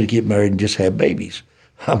wanted to get married and just have babies.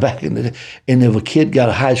 Back in the day. And if a kid got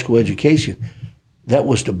a high school education, that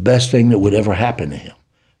was the best thing that would ever happen to him.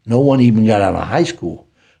 No one even got out of high school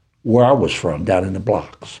where I was from, down in the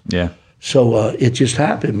blocks. Yeah. So it just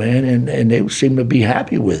happened, man, and they seemed to be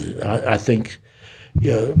happy with it. I think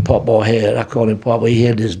Pawpaw I called him Pawpaw, he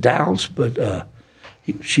had his doubts, but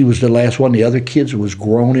she was the last one. The other kids was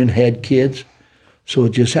grown and had kids. So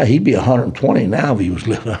it just, he'd be 120 now if he was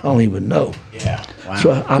living. I don't even know. Yeah. Wow.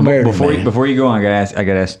 So I married him, man. Before you go on, I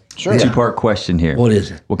got to ask Sure. a two-part question here. What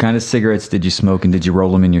is it? What kind of cigarettes did you smoke, and did you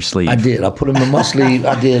roll them in your sleeve? I did. I put them in my sleeve.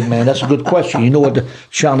 I did, man. That's a good question. You know what the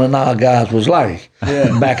Shanana guys was like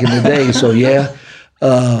back in the day. So, yeah.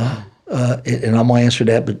 And I'm going to answer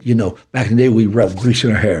that. But, back in the day, we rub grease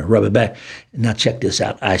in our hair, rub it back. Now, check this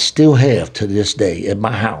out. I still have, to this day, at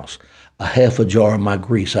my house, a half a jar of my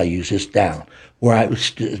grease. I use this down where I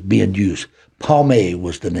was being used. Pomade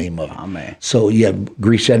was the name of it. Pomade. So,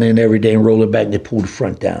 grease that in every day and roll it back, and they pull the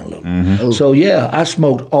front down a little. So, I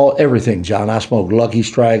smoked everything, John. I smoked Lucky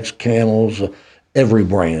Strikes, Camels, every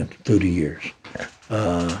brand through the years.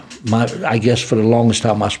 I guess for the longest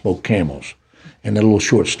time I smoked Camels and the little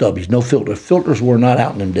short stubbies. No filter. Filters were not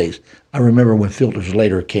out in them days. I remember when filters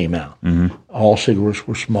later came out. All cigarettes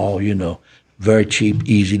were small, very cheap,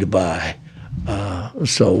 easy to buy.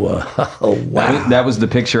 Oh wow! That was the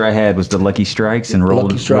picture I had. Was the Lucky Strikes and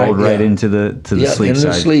rolled right into the sleeve in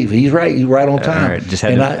the side. sleeve. He's right. He's right on time. All right. Just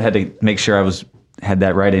had to make sure I had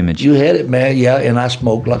that right image. You had it, man. Yeah, and I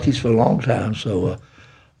smoked Luckies for a long time. So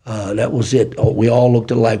that was it. We all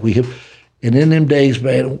looked alike. And in them days,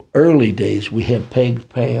 man, early days, we had pegged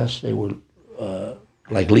pants. They were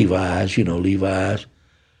like Levi's, Levi's.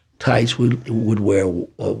 Tights, we would wear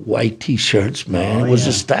white T-shirts, man. It was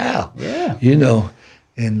a style, and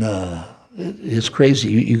it's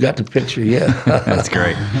crazy. You got the picture, That's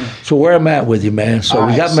great. So where I'm at with you, man. So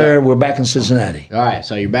we got married. We're back in Cincinnati. All right,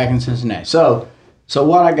 so you're back in Cincinnati. So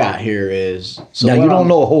what I got here is... now, you don't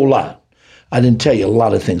know a whole lot. I didn't tell you a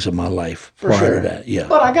lot of things in my life prior to that. Yeah.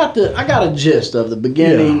 But I got a gist of the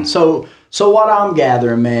beginning. Yeah. So So what I'm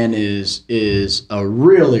gathering, man, is a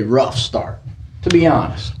really rough start, to be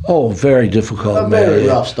honest. Oh, very difficult, A very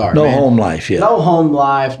rough start, No man. home life, yeah. No home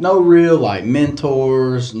life, no real, like,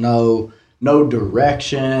 mentors, no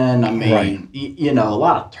direction. I mean, Right. you know, a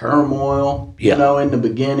lot of turmoil, Yeah. you know, in the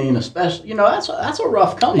beginning, especially, you know, that's a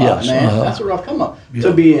rough come up, Yes, man. That's a rough come up.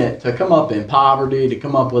 Yeah. To come up in poverty, to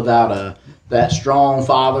come up without that strong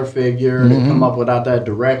father figure, to come up without that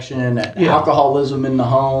direction, that alcoholism in the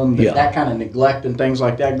home, that kind of neglect and things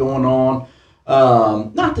like that going on.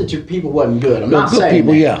 Not that your people wasn't good. I'm not good saying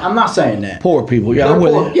people, that. yeah. I'm not saying that. Poor people, yeah. They're I'm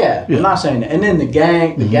with poor, you. yeah, I'm not saying that. And then the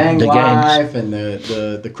gang The life, and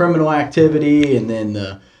the criminal activity, and then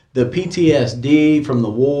the PTSD from the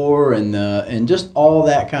war, and just all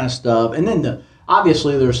that kind of stuff. And then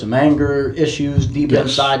obviously there's some anger issues deep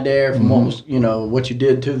inside there from what was, you know, what you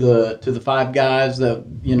did to the five guys that,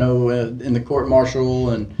 you know, in the court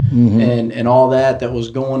martial and all that was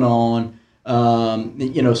going on.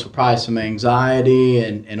 You know, surprise, some anxiety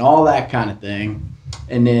and all that kind of thing.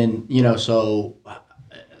 And then, you know, so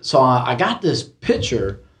I got this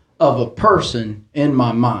picture of a person in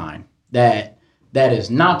my mind that is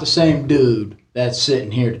not the same dude that's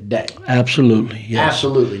sitting here today. Absolutely, yes.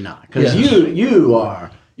 Absolutely not. Because Yes. you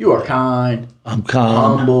are kind. I'm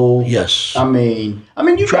calm. Humble. Yes. I mean,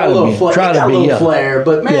 you Try got a to little be- flair. try You to got a be, little yeah. flair,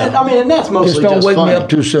 but man, Yeah. I mean, and that's mostly Just don't wake me funny. up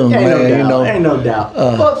too soon, Ain't man, No doubt, you know. ain't no doubt.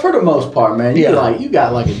 But for the most part, man, you Yeah.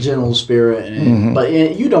 got like a gentle spirit, and but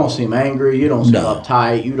you don't seem angry. You don't seem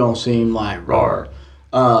uptight. You don't seem like roar.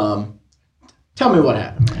 Tell me what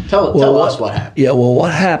happened, man. Tell us what happened. Yeah, well,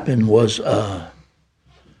 what happened was a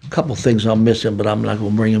couple things I'm missing, but I'm not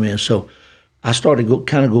going to bring them in. So I started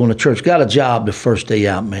kind of going to church. Got a job the first day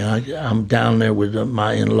out, man. I'm down there with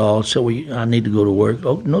my in-laws. So I need to go to work.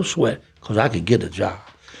 Oh, no sweat, because I could get a job.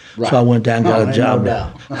 Right. So I went down and got a job. No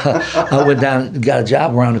doubt. I went down and got a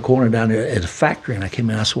job around the corner down there at a factory, and I came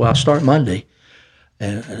in. I said, well, I'll start Monday.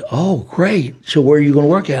 And, oh, great. So where are you going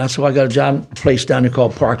to work at? I said, well, I got a job place down there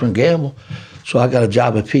called Procter & Gamble. So I got a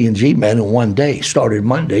job at P&G, man, in one day. Started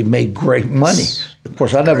Monday, made great money. Of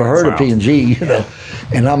course, I never heard of P&G, you know,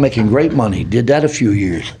 and I'm making great money. Did that a few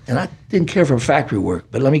years. And I didn't care for factory work.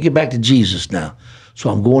 But let me get back to Jesus now.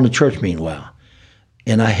 So I'm going to church meanwhile.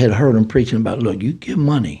 And I had heard him preaching about, look, you give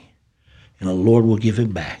money, and the Lord will give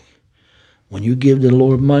it back. When you give the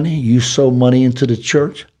Lord money, you sow money into the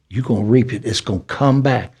church, you're going to reap it. It's going to come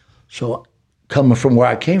back. So coming from where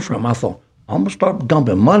I came from, I thought, I'm going to start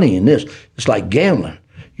dumping money in this. It's like gambling.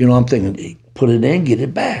 You know, I'm thinking, put it in, get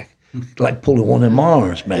it back. Like pulling one of them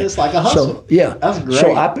arms, man. It's like a hustle. So, yeah. That's great.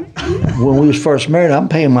 So when we was first married, I'm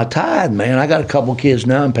paying my tithe, man. I got a couple kids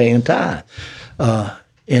now, I'm paying tithe.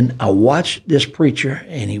 And I watched this preacher,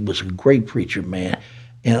 and he was a great preacher, man.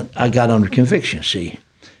 And I got under conviction, see,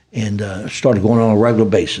 and started going on a regular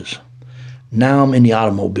basis. Now I'm in the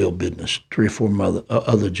automobile business. 3 or 4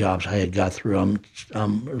 other jobs I had got through.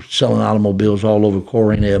 I'm selling automobiles all over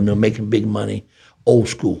Corrine Avenue, making big money, old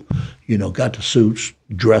school. You know, got the suits,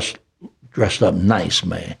 dressed up nice,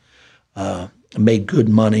 man. Made good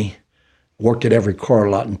money. Worked at every car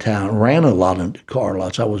lot in town. Ran a lot of car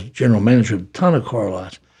lots. I was general manager of a ton of car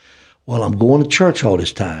lots. Well, I'm going to church all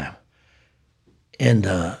this time, and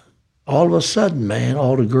all of a sudden, man,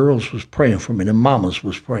 all the girls was praying for me. The mamas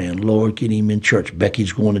was praying, Lord, get him in church.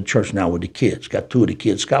 Becky's going to church now with the kids. Got 2 of the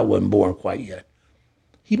kids. Scott wasn't born quite yet.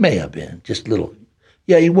 He may have been, just little.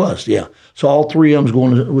 Yeah, he was, yeah. So all 3 of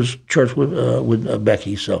them was church with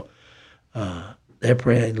Becky. So they're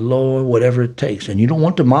praying, Lord, whatever it takes. And you don't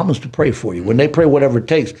want the mamas to pray for you. When they pray whatever it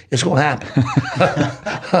takes, it's going to happen.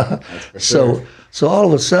 So all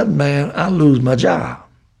of a sudden, man, I lose my job.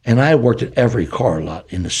 And I worked at every car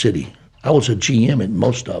lot in the city. I was a GM at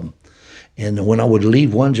most of them. And when I would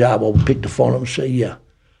leave one job, I would pick the phone up and say, yeah,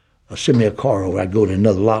 send me a car over. I'd go to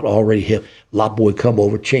another lot already here. Lot boy come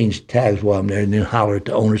over, change the tags while I'm there, and then holler at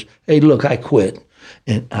the owners, hey, look, I quit.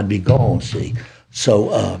 And I'd be gone, see.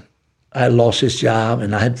 So I lost this job,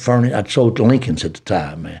 and I had furnished. I'd sold the Lincolns at the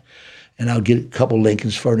time, man. And I'd get a couple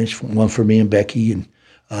Lincolns furnished, one for me and Becky, and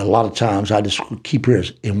a lot of times I just would keep her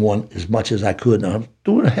in one as much as I could. And I'm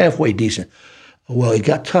doing halfway decent. Well, it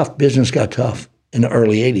got tough. Business got tough in the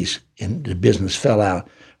early 80s, and the business fell out.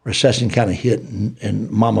 Recession kind of hit, and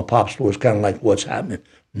mom and pop stores kind of like what's happening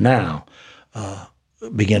now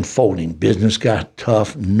began folding. Business got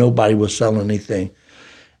tough. Nobody was selling anything.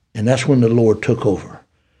 And that's when the Lord took over.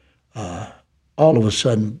 All of a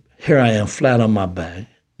sudden, here I am flat on my back,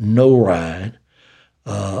 no ride.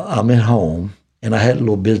 I'm at home. And I had a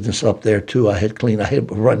little business up there, too. I had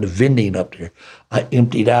run the vending up there. I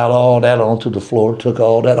emptied out all that onto the floor, took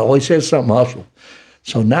all that. I always had something hustle.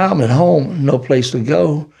 So now I'm at home, no place to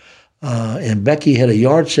go. And Becky had a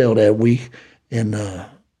yard sale that week, and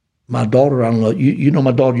my daughter, I don't know, you know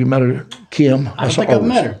my daughter, you met her, Kim? I don't think I've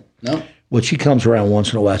met her. No. Well, she comes around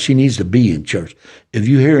once in a while. She needs to be in church. If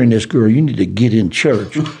you're hearing this, girl, you need to get in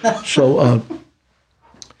church. So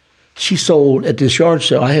she sold at this yard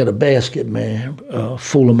sale. I had a basket, man,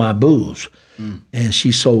 full of my booze. And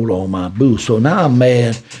she sold all my booze. So now I'm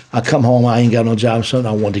mad. I come home, I ain't got no job, son.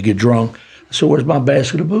 I want to get drunk. So where's my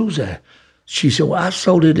basket of booze at? She said, well, I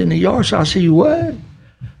sold it in the yard sale. I said, you what?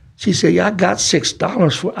 She said, yeah, I got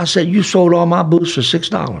 $6 for it. I said, you sold all my booze for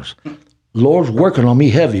 $6. Lord's working on me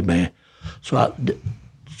heavy, man. So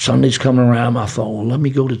Sunday's coming around, I thought, well, let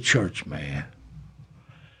me go to church, man.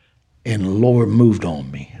 And the Lord moved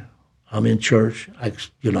on me. I'm in church. I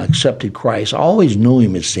accepted Christ. I always knew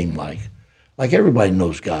him, it seemed like. Like everybody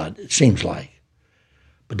knows God, it seems like.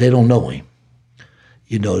 But they don't know him.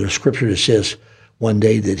 You know, there's scripture that says one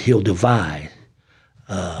day that he'll divide.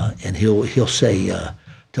 And he'll say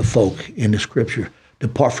to folk in the scripture,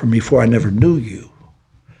 depart from me, for I never knew you.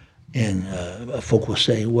 And folk will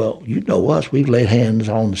say, well, you know us. We've laid hands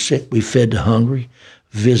on the sick. We fed the hungry,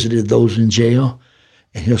 visited those in jail.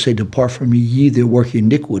 And he'll say, depart from me, ye that work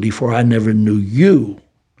iniquity, for I never knew you.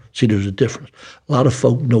 See, there's a difference. A lot of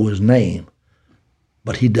folk know his name,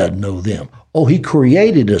 but he doesn't know them. Oh, he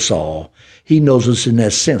created us all. He knows us in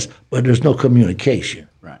that sense, but there's no communication.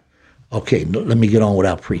 Right. Okay, let me get on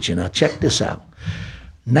without preaching. Now, check this out.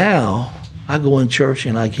 Now, I go in church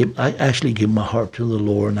and I actually give my heart to the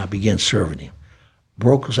Lord, and I begin serving him.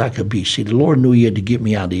 Broke as I could be. See, the Lord knew he had to get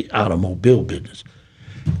me out of the automobile business.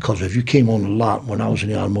 Because if you came on the lot when I was in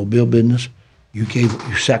the automobile business, you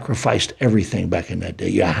sacrificed everything back in that day.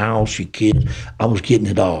 Your house, your kids. I was getting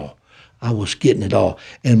it all.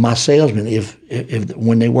 And my salesmen, if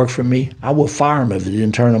when they worked for me, I would fire them if they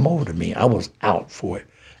didn't turn them over to me. I was out for it.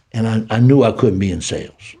 And I knew I couldn't be in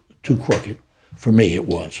sales. Too crooked. For me, it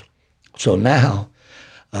was. So now,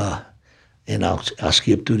 and I'll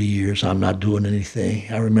skip through the years. I'm not doing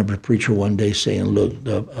anything. I remember the preacher one day saying, look,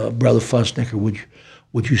 Brother Fussnecker,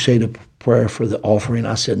 would you say the prayer for the offering?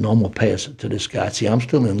 I said, no, I'm going to pass it to this guy. See, I'm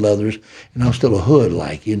still in leathers, and I'm still a hood,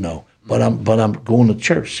 like, you know. But I'm going to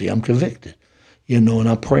church. See, I'm convicted, you know, and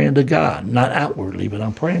I'm praying to God. Not outwardly, but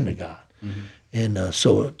I'm praying to God. Mm-hmm. And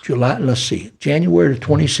so January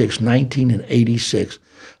 26, 1986,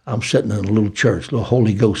 I'm sitting in a little church, little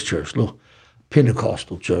Holy Ghost church, little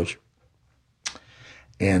Pentecostal church.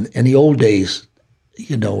 And in the old days,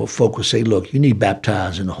 you know, folk would say, look, you need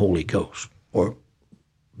baptized in the Holy Ghost or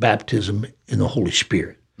baptism in the Holy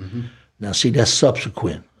Spirit. Mm-hmm. Now, see, that's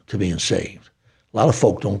subsequent to being saved. A lot of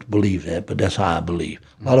folk don't believe that, but that's how I believe.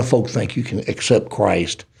 A lot of folk think you can accept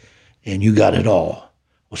Christ and you got it all.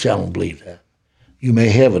 Well, see, I don't believe that. You may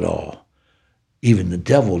have it all. Even the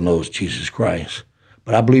devil knows Jesus Christ.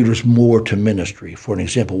 But I believe there's more to ministry. For an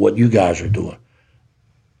example, what you guys are doing.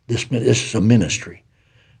 This is a ministry.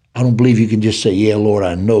 I don't believe you can just say, yeah, Lord,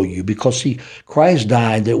 I know you. Because, see, Christ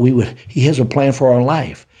died that he has a plan for our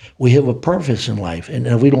life. We have a purpose in life. And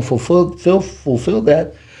if we don't fulfill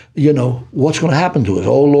that, you know, what's going to happen to us?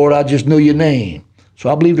 Oh, Lord, I just know your name.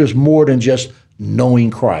 So I believe there's more than just knowing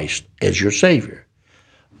Christ as your Savior.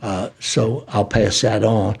 So I'll pass that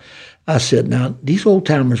on. I said, now, these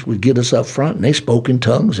old-timers would get us up front, and they spoke in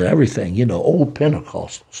tongues and everything, you know, old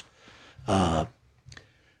Pentecostals.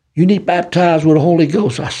 You need baptized with the Holy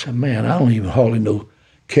Ghost. I said, man, I don't even hardly know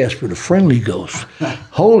Casper the Friendly Ghost.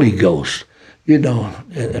 Holy Ghost, you know.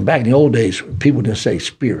 And back in the old days, people didn't say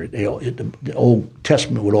Spirit. The Old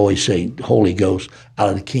Testament would always say Holy Ghost out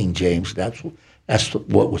of the King James. That's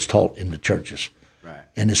what was taught in the churches. Right.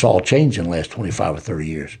 And it's all changed in the last 25 or 30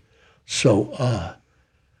 years. So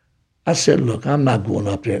I said, look, I'm not going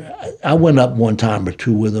up there. I went up one time or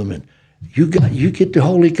two with them, and you get the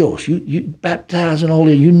Holy Ghost. You baptize in the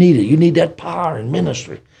Holy. You need it. You need that power in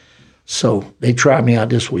ministry. So they tried me out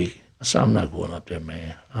this week. I said, I'm not going up there,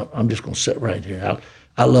 man. I'm just going to sit right here.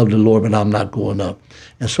 I love the Lord, but I'm not going up.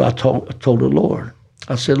 And so I told the Lord,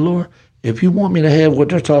 I said, Lord, if you want me to have what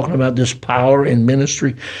they're talking about, this power in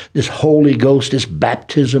ministry, this Holy Ghost, this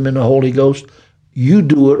baptism in the Holy Ghost, you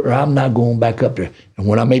do it or I'm not going back up there. And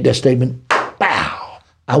when I made that statement, bow,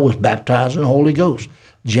 I was baptized in the Holy Ghost.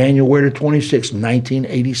 January 26,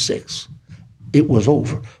 1986. It was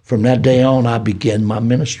over. From that day on, I began my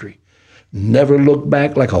ministry. Never looked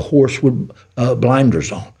back like a horse with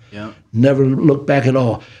blinders on. Yeah. Never looked back at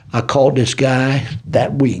all. I called this guy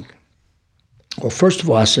that week. Well, first of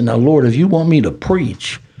all, I said, now, Lord, if you want me to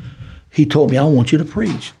preach, he told me, I want you to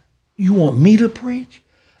preach. You want me to preach?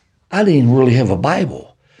 I didn't really have a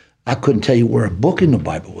Bible. I couldn't tell you where a book in the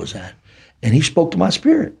Bible was at. And he spoke to my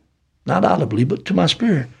spirit. Not audibly, but to my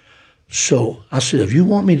spirit. So I said, if you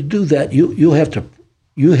want me to do that, you have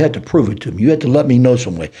to prove it to me. You have to let me know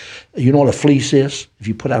some way. You know what a fleece is? If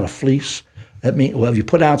you put out a fleece, that means, well, if you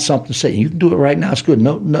put out something, say, you can do it right now, it's good.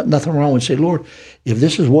 Nothing wrong with it. Say, Lord, if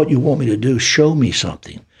this is what you want me to do, show me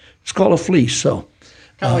something. It's called a fleece. So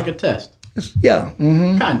Kind of like a test. yeah.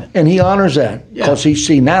 Mm-hmm. Kind of. And he honors that because he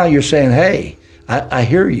see now you're saying, hey, I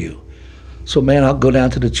hear you. So man, I'll go down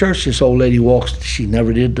to the church. This old lady walks. She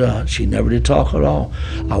never did talk at all.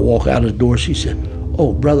 I walk out the door. She said,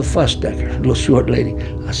 "Oh, Brother Fussnecker," a little short lady.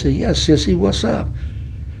 I said, "Yes, sissy, what's up?"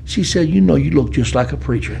 She said, "You know, you look just like a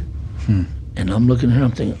preacher." And I'm looking at her.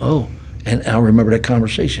 I'm thinking, oh. And I remember that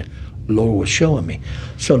conversation. The Lord was showing me.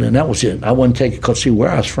 So then that was it. I wasn't taking, because see, where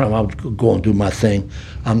I was from, I would go and do my thing.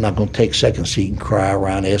 I'm not going to take second seat and cry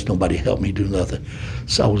around, ask nobody to help me do nothing.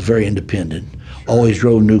 So I was very independent. Always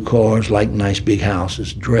drove new cars, liked nice big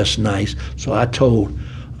houses, dressed nice. So I told,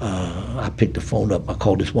 I picked the phone up. I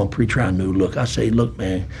called this one preacher I knew. Look, I say, look,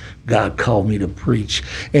 man, God called me to preach.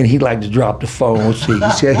 And he liked to drop the phone. See,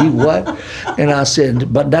 he said, he what? And I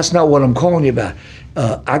said, but that's not what I'm calling you about.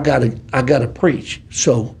 I gotta preach.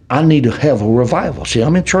 So I need to have a revival. See,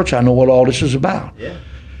 I'm in church. I know what all this is about. Yeah.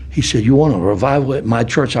 He said, you want a revival at my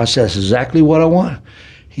church? I said, that's exactly what I want.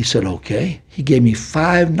 He said, okay. He gave me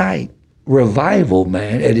 5-night revival,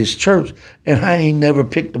 man, at his church. And I ain't never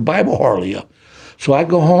picked the Bible hardly up. So I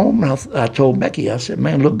go home, and I told Becky, I said,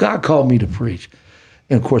 man, look, God called me to preach.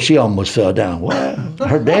 And of course, she almost fell down. Well,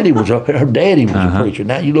 her daddy was a preacher.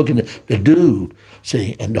 Now you looking at the dude.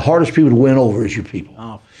 See, and the hardest people to win over is your people.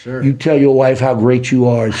 Oh, for sure. You tell your wife how great you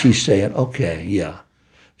are, and she's saying, okay, yeah.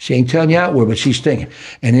 She ain't telling you outward, but she's thinking.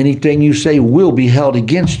 And anything you say will be held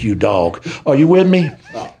against you, dog. Are you with me?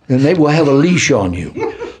 And they will have a leash on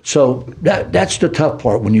you. So that's the tough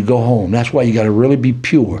part when you go home. That's why you got to really be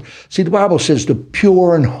pure. See, the Bible says the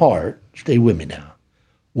pure in heart, stay with me now,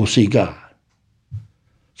 will see God.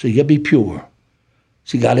 So you got to be pure.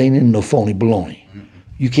 See, God ain't in no phony baloney.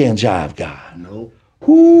 You can't jive God. Nope.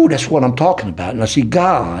 Ooh, that's what I'm talking about. Now, see,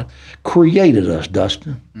 God created us,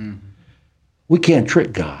 Dustin. We can't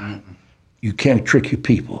trick God. You can't trick your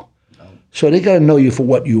people. So they got to know you for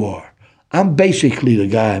what you are. I'm basically the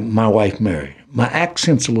guy my wife married. My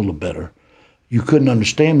accent's a little better. You couldn't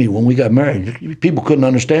understand me when we got married. People couldn't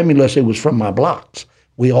understand me unless they was from my blocks.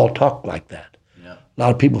 We all talk like that. Yeah. A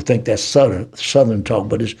lot of people think that's southern talk,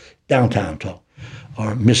 but it's downtown talk,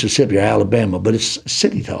 or Mississippi or Alabama, but it's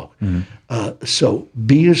city talk. So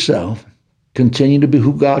be yourself. Continue to be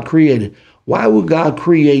who God created. Why would God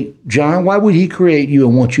create, John, why would he create you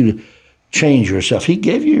and want you to change yourself? He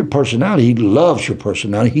gave you your personality. He loves your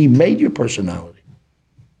personality. He made your personality.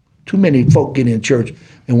 Too many folk get in church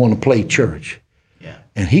and want to play church. Yeah.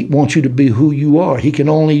 And he wants you to be who you are. He can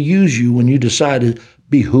only use you when you decide to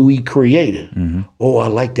be who he created. Oh, I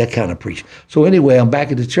like that kind of preaching. So anyway, I'm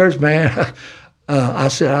back at the church, man. I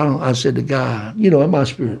said to God, you know, in my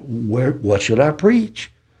spirit, what should I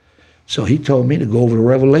preach? So he told me to go over to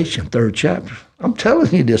Revelation, 3rd chapter. I'm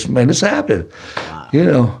telling you this, man, this happened. Wow. You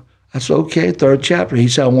know, I said, okay, 3rd chapter. He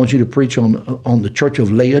said, I want you to preach on the church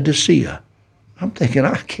of Laodicea. I'm thinking,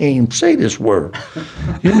 I can't even say this word.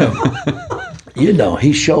 You know,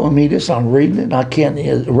 he's showing me this. I'm reading it. And I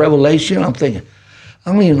can't, Revelation, I'm thinking,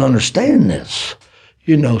 I don't even understand this.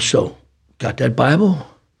 You know, so got that Bible,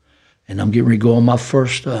 and I'm getting ready to go on my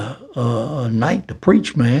first night to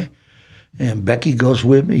preach, man. And Becky goes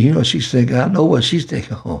with me. You know, she's thinking, I know what she's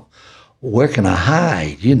thinking. Oh, where can I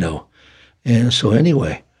hide, you know? And so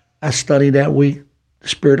anyway, I studied that week. The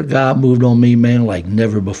Spirit of God moved on me, man, like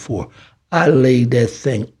never before. I laid that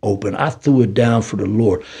thing open. I threw it down for the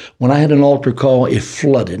Lord. When I had an altar call, it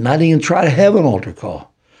flooded. And I didn't even try to have an altar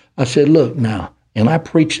call. I said, look now. And I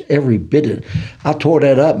preached every bit of it. I tore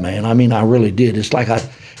that up, man. I mean, I really did. It's like I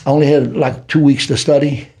only had like 2 weeks to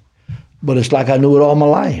study, but it's like I knew it all my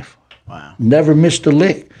life. Wow. Never missed a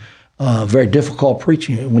lick. Very difficult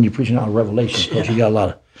preaching when you're preaching out of Revelation because you got a lot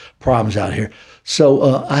of problems out here.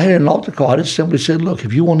 So I had an altar call. I just simply said, look,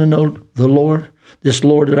 if you want to know the Lord, this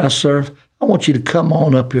Lord that I serve, I want you to come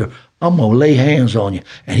on up here. I'm going to lay hands on you,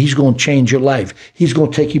 and he's going to change your life. He's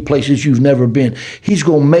going to take you places you've never been. He's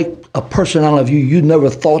going to make a person out of you you never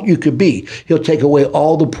thought you could be. He'll take away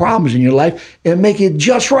all the problems in your life and make it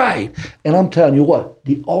just right. And I'm telling you what,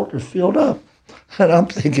 the altar filled up. And I'm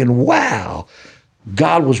thinking, wow,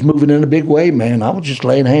 God was moving in a big way, man. I was just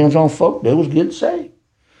laying hands on folk. They was getting saved.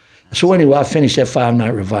 So anyway, I finished that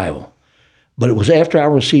 5-night revival. But it was after I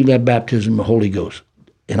received that baptism of the Holy Ghost.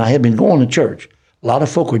 And I had been going to church. A lot of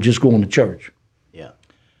folk are just going to church. Yeah.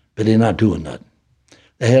 But they're not doing nothing.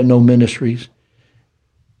 They have no ministries.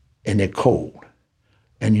 And they're cold.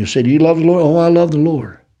 And you say, do you love the Lord? Oh, I love the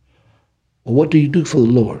Lord. Well, what do you do for the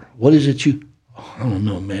Lord? What is it you? Oh, I don't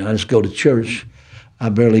know, man. I just go to church. I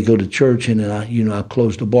barely go to church, and then I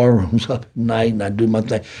close the bar rooms up at night, and I do my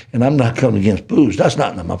thing. And I'm not coming against booze. That's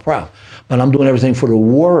not my problem. But I'm doing everything for the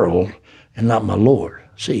world and not my Lord.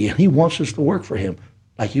 See, and He wants us to work for Him,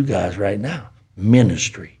 like you guys right now.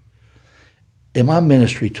 Ministry. And my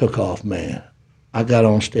ministry took off, man. I got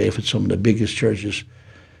on staff at some of the biggest churches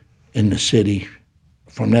in the city.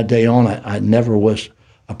 From that day on, I never was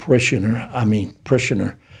a parishioner,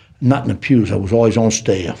 not in the pews. I was always on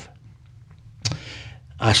staff.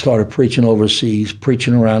 I started preaching overseas,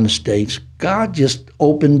 preaching around the States. God just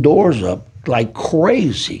opened doors up like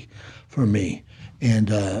crazy for me.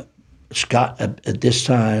 And Scott, at this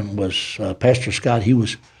time, was Pastor Scott. He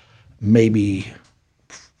was maybe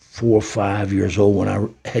 4 or 5 years old when I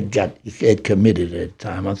had committed at the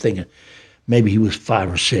time. I'm thinking maybe he was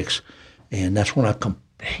 5 or 6. And that's when I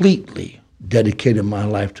completely dedicated my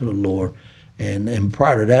life to the Lord. And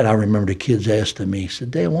prior to that, I remember the kids asking me,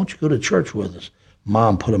 said, Dad, won't you go to church with us?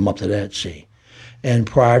 Mom put them up to that, see. And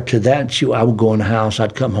prior to that, I would go in the house,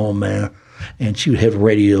 I'd come home, man, and she would have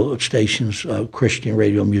radio stations, Christian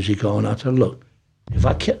radio music on. I'd say, look, if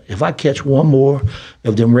I catch one more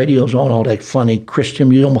of them radios on, all that funny Christian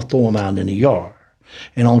music, I'm going to throw them out in the yard.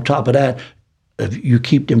 And on top of that, if you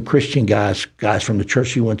keep them Christian guys from the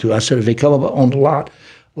church you went to, I said, if they come up on the lot,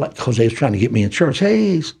 like, because they was trying to get me in church,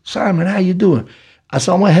 hey, Simon, how you doing? I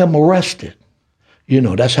said, I'm going to have them arrested.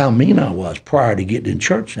 That's how mean I was prior to getting in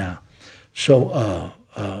church now. So,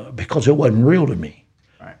 because it wasn't real to me.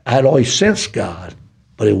 Right. I had always sensed God,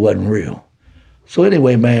 but it wasn't real. So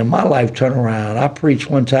anyway, man, my life turned around. I preached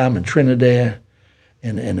one time in Trinidad,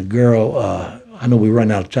 and a girl, I know we run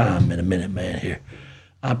out of time in a minute, man, here.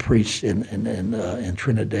 I preached in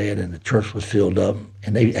Trinidad, and the church was filled up,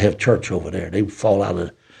 and they have church over there. They would fall out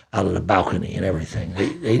of the balcony and everything.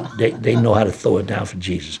 They know how to throw it down for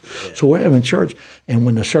Jesus. So we're having church, and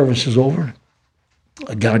when the service is over,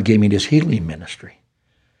 God gave me this healing ministry.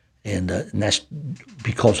 And that's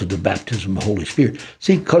because of the baptism of the Holy Spirit.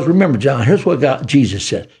 See, because remember, John, here's what Jesus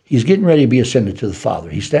said. He's getting ready to be ascended to the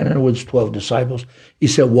Father. He's standing there with his 12 disciples. He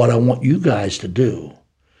said, what I want you guys to do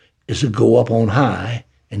is to go up on high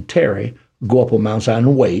and tarry, go up on Mount Zion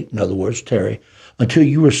and wait, in other words, tarry, until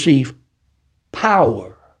you receive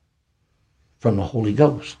power from the Holy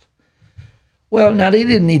Ghost. Well, now they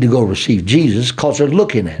didn't need to go receive Jesus because they're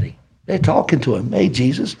looking at him. They're talking to him. Hey,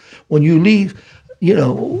 Jesus, when you leave,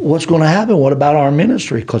 what's going to happen? What about our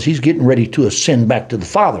ministry? Because he's getting ready to ascend back to the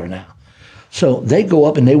Father now. So they go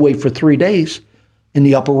up and they wait for 3 days in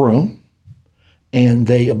the upper room. And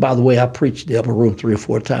by the way, I preached the upper room 3 or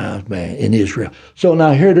 4 times, man, in Israel. So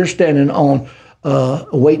now here they're standing on,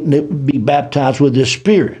 waiting to be baptized with the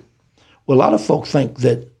Spirit. Well, a lot of folk think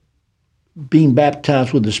that being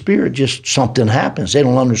baptized with the Spirit, just something happens. They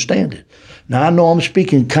don't understand it. Now, I know I'm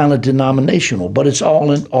speaking kind of denominational, but it's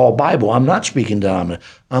all Bible. I'm not speaking denominational.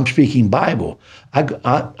 I'm speaking Bible.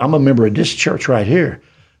 I'm a member of this church right here,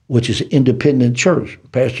 which is an independent church.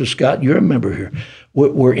 Pastor Scott, you're a member here.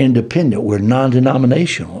 We're independent. We're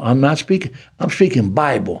non-denominational. I'm speaking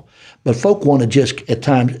Bible. But folk want to just, at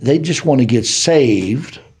times, they just want to get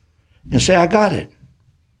saved and say, I got it.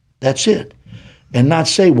 That's it. And not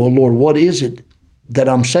say, well, Lord, what is it that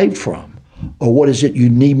I'm saved from? Or what is it you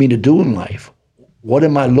need me to do in life? What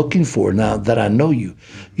am I looking for now that I know you?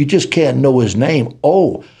 You just can't know his name.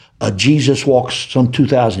 Oh, Jesus walked some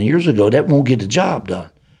 2,000 years ago. That won't get the job done.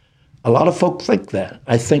 A lot of folk think that.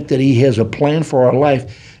 I think that he has a plan for our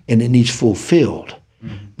life and it needs fulfilled.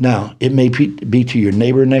 Mm-hmm. Now, it may be to your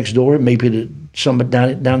neighbor next door. It may be to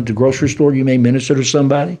somebody down at the grocery store. You may minister to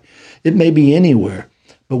somebody. It may be anywhere.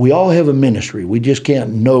 But we all have a ministry. We just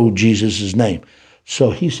can't know Jesus' name.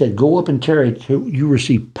 So he said, go up and tarry till you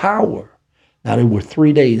receive power. Now, there were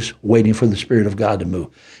 3 days waiting for the Spirit of God to move.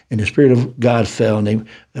 And the Spirit of God fell, and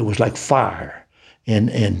it was like fire. And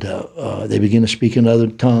they began to speak in other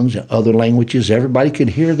tongues and other languages. Everybody could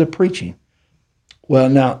hear the preaching. Well,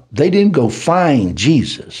 now, they didn't go find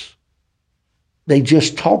Jesus. They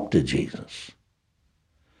just talked to Jesus.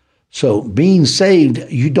 So being saved,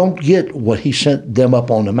 you don't get what he sent them up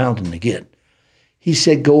on the mountain to get. He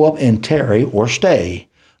said, go up and tarry or stay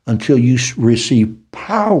until you receive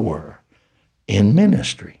power in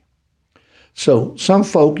ministry. So some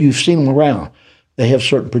folk, you've seen them around. They have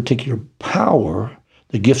certain particular power,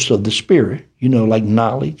 the gifts of the Spirit, like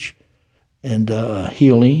knowledge and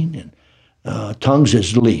healing and tongues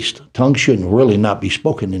is the least. Tongues shouldn't really not be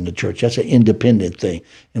spoken in the church. That's an independent thing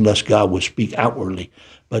unless God would speak outwardly.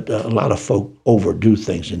 But a lot of folk overdo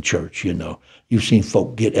things in church, You've seen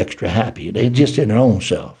folk get extra happy. They're just in their own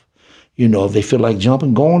self. If they feel like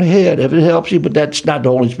jumping, go on ahead if it helps you, but that's not the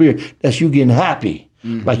Holy Spirit. That's you getting happy.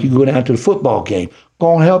 Like you go down to the football game. Go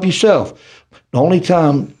on, help yourself. The only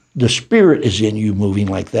time the Spirit is in you moving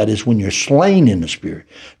like that is when you're slain in the Spirit.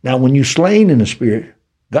 Now, when you're slain in the Spirit,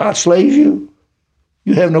 God slays you.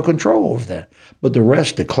 You have no control over that. But the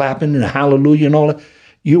rest, the clapping and the hallelujah and all that,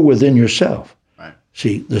 you're within yourself. Right.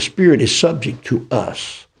 See, the Spirit is subject to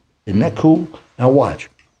us. Isn't that cool? Now watch.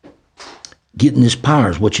 Getting this power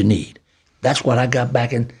is what you need. That's what I got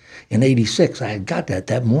back in 86. I had got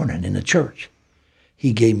that morning in the church.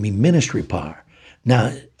 He gave me ministry power.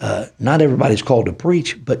 Now, not everybody's called to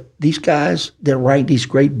preach, but these guys that write these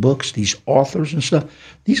great books, these authors and stuff,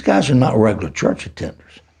 these guys are not regular church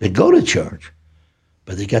attenders. They go to church,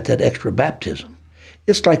 but they got that extra baptism.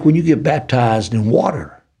 It's like when you get baptized in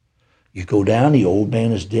water. You go down, the old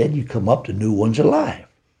man is dead, you come up, the new one's alive.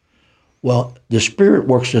 Well, the Spirit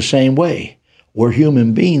works the same way. We're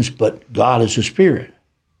human beings, but God is a Spirit.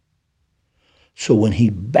 So when he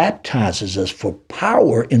baptizes us for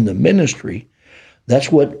power in the ministry,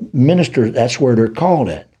 that's what ministers, that's where they're called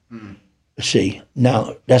at. See,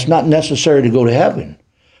 now, that's not necessary to go to heaven.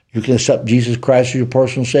 You can accept Jesus Christ as your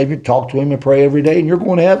personal Savior, talk to him and pray every day, and you're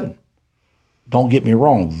going to heaven. Don't get me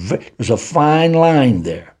wrong. There's a fine line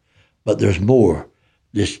there, but there's more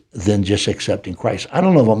than just accepting Christ. I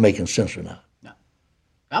don't know if I'm making sense or not. No.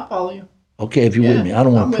 I'll follow you. Okay, if you're with me. I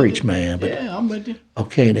don't want to preach, man. But yeah, I'm with you.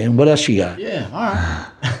 Okay, then. What else you got? Yeah, all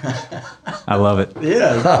right. I love it.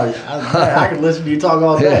 Yeah, I could listen to you talk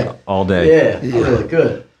all day. Yeah. All day. Yeah, really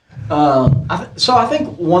good. So I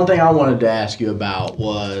think one thing I wanted to ask you about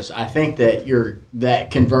was I think that that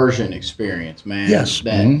conversion experience, man. Yes.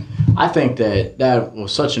 That I think that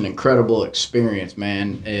was such an incredible experience,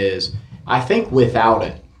 man. I think without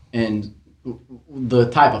it and the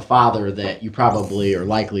type of father that you probably or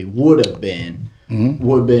likely would have been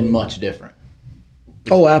would have been much different.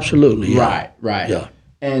 Oh, absolutely. Yeah. Right. Yeah.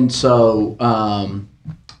 And so,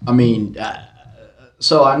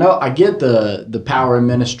 so I know I get the power of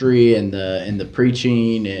ministry and the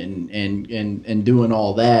preaching and doing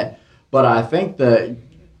all that, but I think that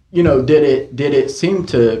did it seem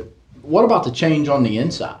to? What about the change on the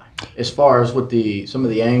inside as far as with some of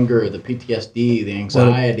the anger, the PTSD, the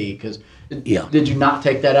anxiety? Because did you not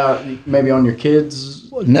take that out maybe on your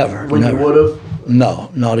kids? Never. When never. you would have?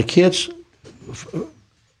 No. The kids.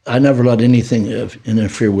 I never let anything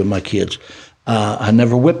interfere with my kids. I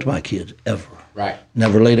never whipped my kids ever. Right.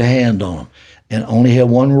 Never laid a hand on them. And only had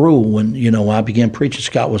one rule when, I began preaching.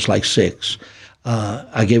 Scott was like 6.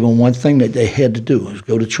 I gave them one thing that they had to do was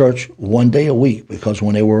go to church one day a week because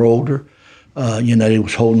when they were older, they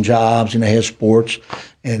was holding jobs and they had sports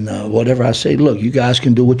and whatever. I say, look, you guys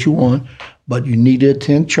can do what you want, but you need to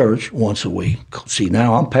attend church once a week. See,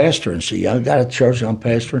 now I'm pastoring. See, I got a church, I'm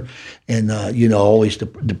pastoring. And, always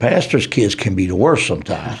the pastor's kids can be the worst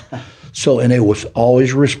sometimes. So, and it was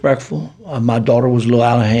always respectful. My daughter was a little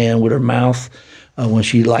out of hand with her mouth when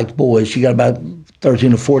she liked boys. She got about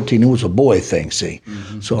 13 or 14. It was a boy thing, see.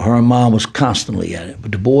 So her and mom was constantly at it.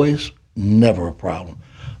 But the boys, never a problem.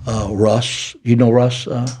 Russ, you know Russ?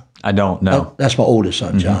 I don't know. That's my oldest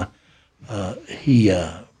son, John.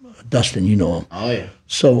 Dustin, you know him. Oh, yeah.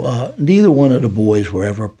 So neither one of the boys were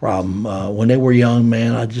ever a problem. When they were young,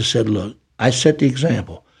 man, I just said, look, I set the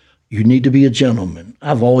example. You need to be a gentleman.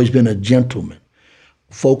 I've always been a gentleman.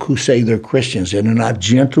 Folk who say they're Christians and they're not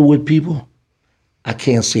gentle with people, I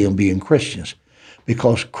can't see them being Christians.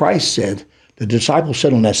 Because Christ said, the disciples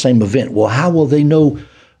said on that same event, well, how will they know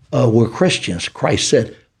we're Christians? Christ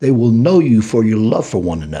said, they will know you for your love for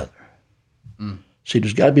one another. See,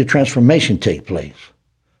 there's got to be a transformation take place.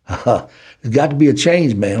 There's got to be a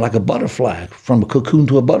change, man, like a butterfly, from a cocoon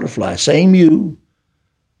to a butterfly. Same you.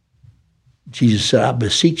 Jesus said, I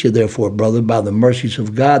beseech you, therefore, brother, by the mercies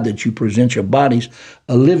of God, that you present your bodies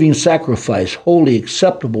a living sacrifice, wholly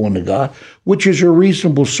acceptable unto God, which is your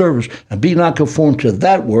reasonable service. And be not conformed to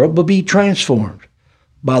that world, but be transformed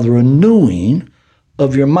by the renewing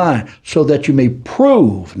of your mind, so that you may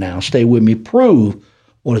prove, now stay with me, prove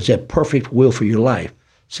what is that perfect will for your life.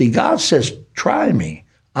 See, God says, try me.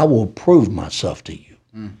 I will prove myself to you.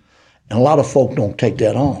 And a lot of folk don't take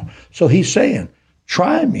that on. So he's saying,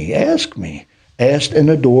 try me, ask and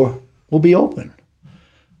the door will be open.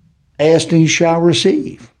 Ask and you shall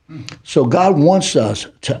receive. So God wants us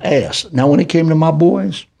to ask. Now, when it came to my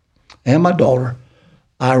boys and my daughter,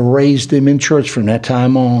 I raised them in church from that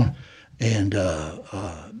time on, and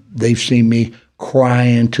they've seen me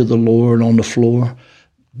crying to the Lord on the floor,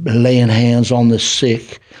 laying hands on the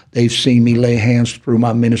sick. They've seen me lay hands through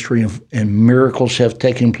my ministry, and miracles have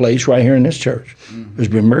taken place right here in this church. There's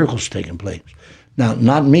been miracles taking place. Now,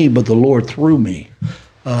 not me, but the Lord through me.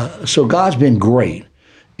 So God's been great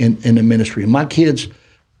in the ministry. My kids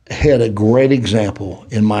had a great example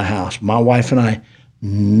in my house. My wife and I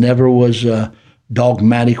never was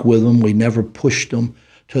dogmatic with them. We never pushed them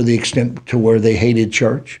to the extent to where they hated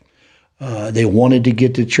church. They wanted to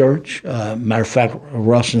get to church. Matter of fact,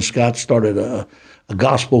 Russ and Scott started a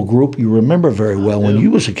gospel group you remember very well when you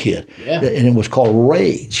was a kid. Yeah. And it was called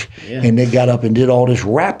Rage. Yeah. And they got up and did all this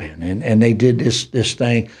rapping. And they did this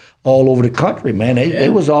thing all over the country, man. They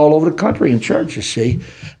was all over the country in church, you see.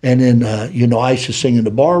 And then, I used to sing in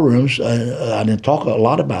the bar rooms. I didn't talk a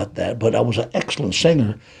lot about that, but I was an excellent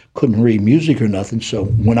singer. Couldn't read music or nothing. So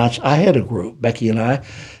when I had a group, Becky and I,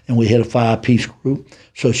 and we had a 5-piece group.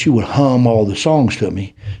 So she would hum all the songs to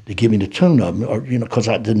me to give me the tune of them, or because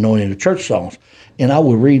I didn't know any of the church songs. And I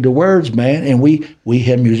would read the words, man. And we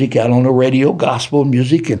had music out on the radio, gospel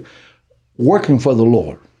music, and working for the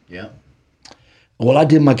Lord. Yeah. Well, I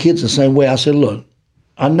did my kids the same way. I said, look,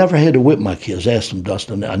 I never had to whip my kids. Ask them,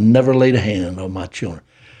 Dustin. I never laid a hand on my children.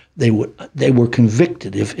 They were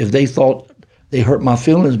convicted. If they thought they hurt my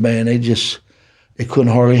feelings, man, they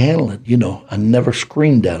couldn't hardly handle it. I never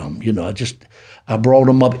screamed at them. I brought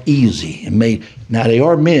them up easy and now they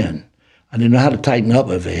are men. I didn't know how to tighten up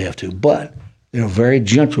if they have to, but they're very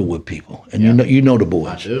gentle with people. And you know the boys.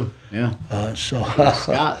 I do, yeah.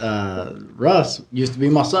 Scott, Russ used to be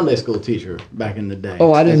my Sunday school teacher back in the day.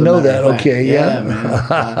 Oh, I didn't know that. Okay, yeah.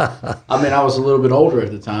 Man. I was a little bit older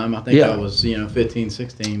at the time. I think I was, 15,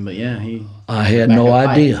 16. But yeah, I had no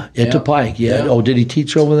idea. At the Pike, yeah. Oh, did he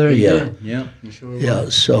teach over there? He yeah. did. Yeah, he sure was. Yeah,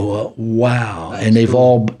 so, wow. That's and they've cool.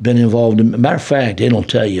 all been involved. Matter of fact, they don't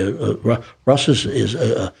tell you, Russ is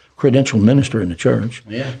a credentialed minister in the church.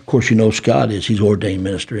 Yeah. Of course, Scott is. He's ordained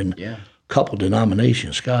minister in Yeah. a couple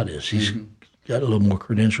denominations. Scott is. He's got a little more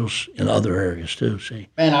credentials in other areas too. See.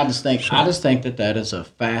 Man, I just think that is a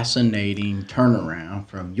fascinating turnaround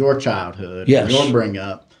from your childhood, Yes. your bring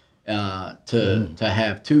up, to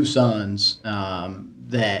have two sons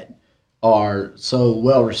that are so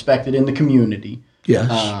well respected in the community.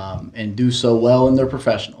 Yes. And do so well in their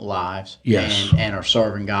professional lives. Yes. And are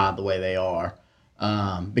serving God the way they are.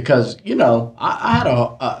 Because I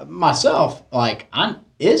had myself,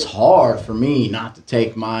 it's hard for me not to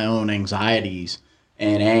take my own anxieties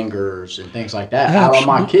and angers and things like that out on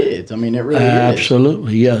my kids. I mean, it really is.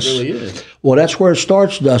 Absolutely, yes. It really is. Well, that's where it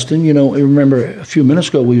starts, Dustin. Remember a few minutes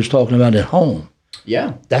ago we was talking about at home.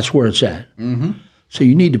 Yeah. That's where it's at. Mm-hmm. So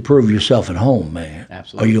you need to prove yourself at home, man.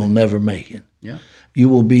 Absolutely. Or you'll never make it. Yeah. You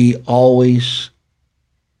will be always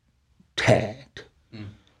tagged.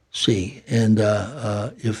 See, and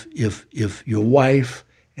if your wife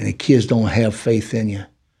and the kids don't have faith in you,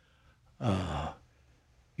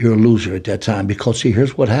 you're a loser at that time. Because see,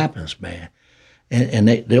 here's what happens, man, and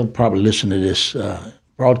they'll probably listen to this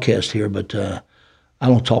broadcast here, but I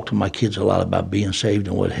don't talk to my kids a lot about being saved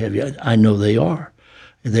and what have you. I know they are.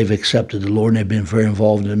 They've accepted the Lord and they've been very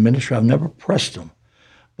involved in the ministry. I've never pressed them,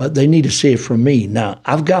 but they need to see it from me. Now,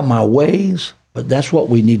 I've got my ways, but that's what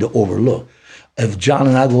we need to overlook. If John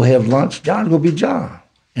and I go have lunch, John's going to be John.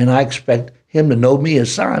 And I expect him to know me as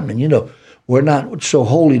Simon. We're not so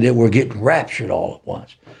holy that we're getting raptured all at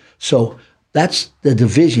once. So that's the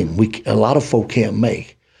division a lot of folk can't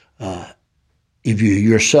make. If you're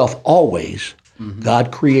yourself always,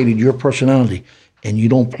 God created your personality, and you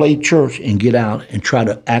don't play church and get out and try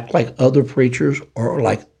to act like other preachers or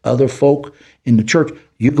like other folk in the church,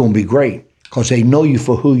 you're going to be great because they know you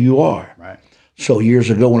for who you are. Right. So years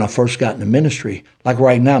ago when I first got in the ministry, like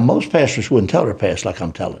right now, most pastors wouldn't tell their past like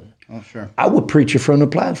I'm telling it. Oh, sure. I would preach it from the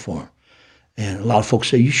platform. And a lot of folks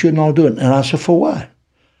say, you shouldn't all do it. And I said, for what?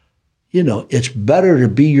 It's better to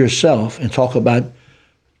be yourself and talk about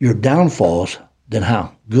your downfalls than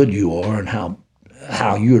how good you are and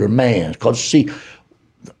how you're the man. Because, see,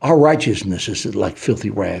 our righteousness is like filthy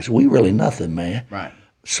rags. We really nothing, man. Right.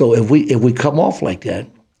 So if we come off like that,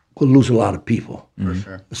 we'll lose a lot of people. For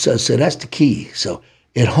sure. So that's the key. So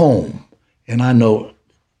at home, and I know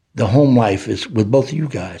the home life is with both of you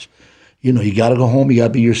guys. You got to go home. You got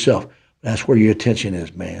to be yourself. That's where your attention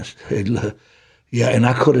is, man. Yeah, and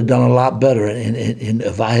I could have done a lot better. And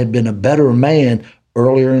if I had been a better man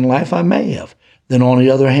earlier in life, I may have. Then on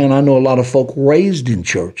the other hand, I know a lot of folk raised in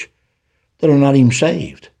church that are not even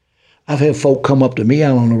saved. I've had folk come up to me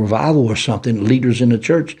out on a revival or something, leaders in the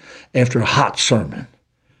church, after a hot sermon.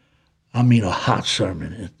 I mean a hot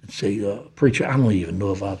sermon. And say, preacher, I don't even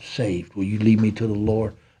know if I'm saved. Will you lead me to the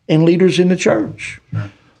Lord? And leaders in the church.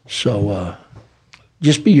 Sure. So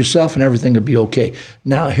just be yourself and everything will be okay.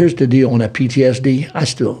 Now, here's the deal on that PTSD.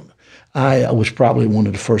 I was probably one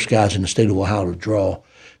of the first guys in the state of Ohio to draw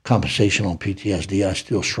compensation on PTSD. I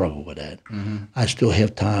still struggle with that. I still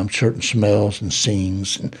have times, certain smells and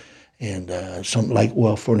scenes, and something like,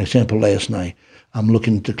 well, for an example, last night, I'm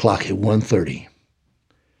looking at the clock at 1:30,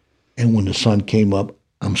 and when the sun came up,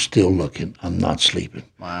 I'm still looking. I'm not sleeping.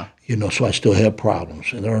 Wow. So I still have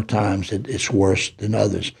problems, and there are times that it's worse than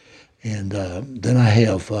others. And then I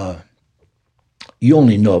have, you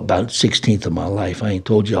only know about 1/16 of my life. I ain't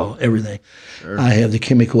told y'all everything. Sure. I have the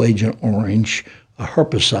chemical agent orange, a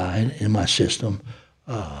herbicide in my system.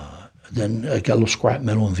 Then I got a little scrap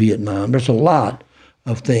metal in Vietnam. There's a lot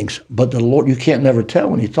of things. But the Lord, you can't never tell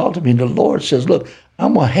when you talk to me. The Lord says, look,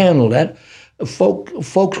 I'm going to handle that. Folks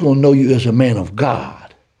going to know you as a man of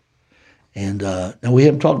God. And now we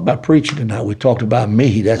haven't talked about preaching tonight. We talked about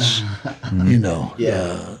me. That's,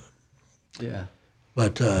 Yeah.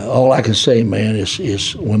 But all I can say, man,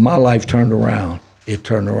 is when my life turned around, it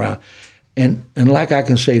turned around. And like I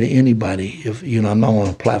can say to anybody, if I'm not on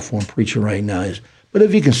a platform preaching right now, but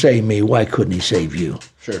if he can save me, why couldn't he save you?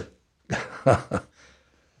 Sure.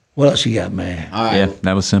 What else you got, man? All right. Yeah,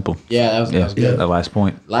 that was simple. Yeah, that was good. That last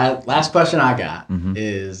point. Last question I got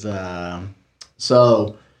is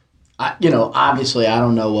so. Obviously, I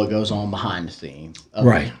don't know what goes on behind the scenes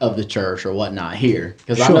of the church or whatnot here,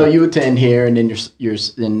 because I know you attend here, and then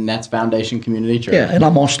and that's Foundation Community Church. Yeah, and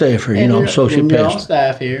I'm on staff here. I'm associate pastor. You're on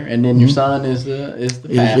staff here, and then your son is the pastor.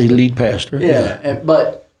 He's the lead pastor. Yeah,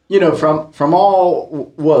 but from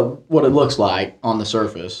all what it looks like on the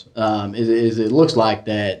surface, is it looks like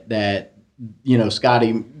that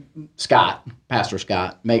Pastor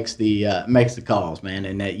Scott makes the calls, man,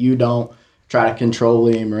 and that you don't try to control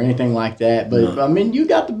him or anything like that. But, I mean, you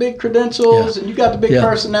got the big credentials and you got the big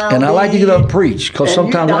personality. And I like to get up and preach because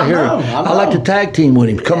sometimes I hear I like to tag team with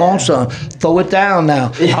him. Come on, son. Throw it down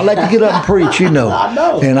now. I like to get up and preach, I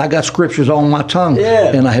know. And I got scriptures on my tongue.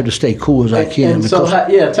 Yeah. And I have to stay cool as I can. And so,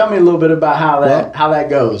 tell me a little bit about how that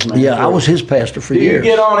goes, man. Yeah, I was his pastor for years. Do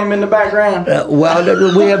you get on him in the background?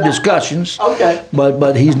 We have discussions. Okay.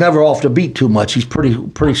 But he's never off the beat too much. He's pretty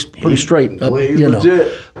straight.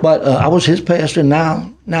 Legit. But I was his pastor. Now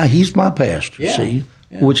he's my pastor. See,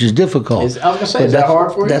 which is difficult. I was gonna say, is that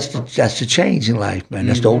hard for you? That's the change in life, man.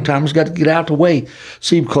 That's the old timers got to get out the way.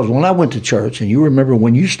 See, because when I went to church, and you remember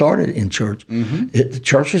when you started in church, the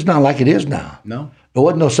church is not like it is now. No, there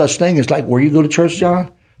wasn't no such thing as like where you go to church,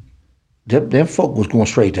 John. Them folk was going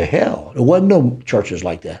straight to hell. There wasn't no churches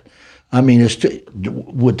like that. I mean,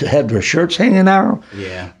 would have their shirts hanging out.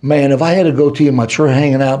 Yeah, man. If I had to go to my church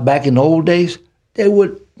hanging out back in the old days, they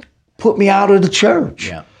would put me out of the church.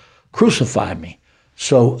 Yeah. Crucify me.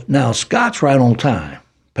 So now Scott's right on time.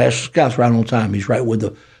 Pastor Scott's right on time. He's right with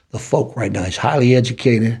the folk right now. He's highly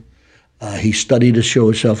educated. He studied to show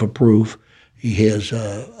himself approved. He has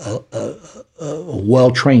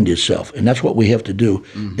well-trained himself. And that's what we have to do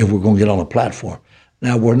if we're going to get on a platform.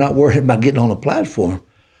 Now, we're not worried about getting on a platform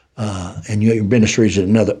and your ministry is in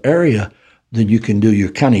another area, then you can do your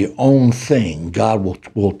own thing. God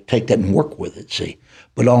will take that and work with it, see.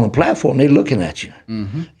 But on a platform, they're looking at you,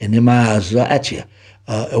 and their eyes are at you.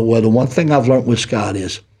 Well, the one thing I've learned with Scott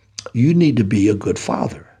is you need to be a good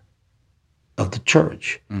father of the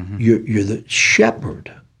church. You're the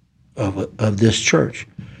shepherd of this church.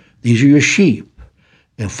 These are your sheep,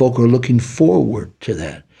 and folk are looking forward to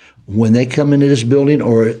that. When they come into this building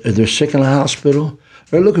or they're sick in a hospital,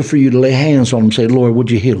 they're looking for you to lay hands on them and say, Lord,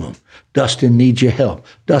 would you heal him? Dustin needs your help.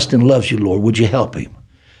 Dustin loves you, Lord. Would you help him?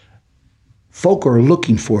 Folk are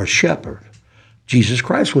looking for a shepherd. Jesus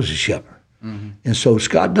Christ was a shepherd. And so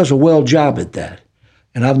Scott does a well job at that.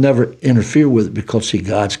 And I've never interfered with it because, see,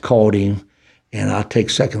 God's called him, and I take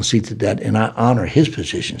second seat to that, and I honor his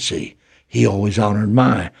position, see. He always honored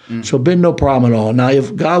mine. So been no problem at all. Now,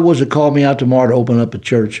 if God was to call me out tomorrow to open up a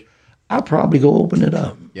church, I'd probably go open it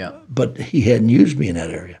up. Yeah. But he hadn't used me in that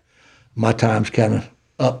area. My time's kind of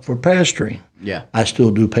up for pastoring. Yeah. I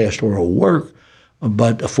still do pastoral work,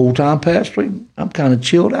 but a full-time pastoring, I'm kind of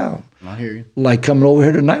chilled out. I hear you. Like coming over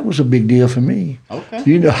here tonight was a big deal for me. Okay.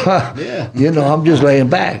 I'm just laying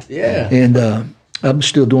back. Yeah. And I'm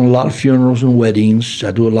still doing a lot of funerals and weddings.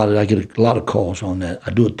 I get a lot of calls on that.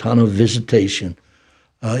 I do a ton of visitation.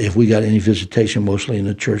 If we got any visitation, mostly in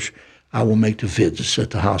the church, I will make the visits at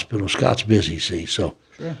the hospital. Scott's busy, see, so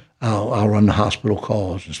sure. I'll run the hospital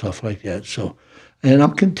calls and stuff like that. So, and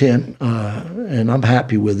I'm content, and I'm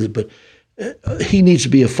happy with it, but he needs to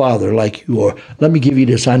be a father like you are. Let me give you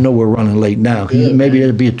this. I know we're running late now. Maybe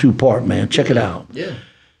it'll be a two-part, man. Check it out. Yeah.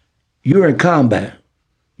 You're in combat.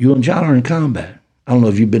 You and John are in combat. I don't know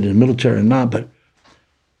if you've been in the military or not, but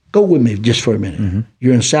go with me just for a minute.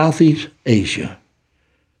 You're in Southeast Asia.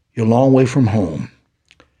 You're a long way from home.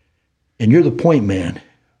 And you're the point man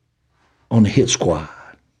on the hit squad.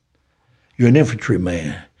 You're an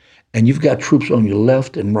infantryman, and you've got troops on your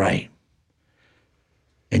left and right,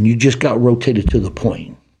 and you just got rotated to the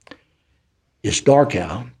point. It's dark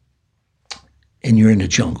out, and you're in the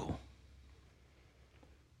jungle.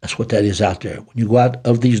 That's what that is out there. When you go out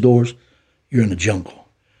of these doors, you're in the jungle.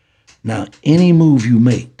 Now, any move you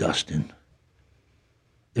make, Dustin,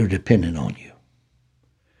 they're dependent on you.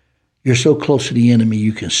 You're so close to the enemy,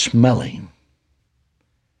 you can smell him.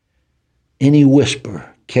 Any whisper,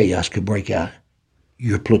 chaos could break out.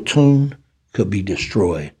 Your platoon could be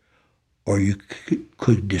destroyed, or you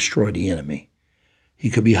could destroy the enemy. He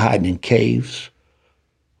could be hiding in caves,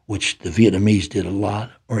 which the Vietnamese did a lot,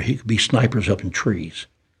 or he could be snipers up in trees.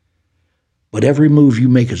 But every move you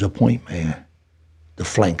make as a point man, the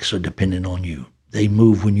flanks are dependent on you. They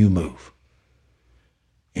move when you move.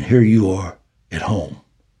 And here you are at home.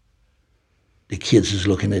 The kids is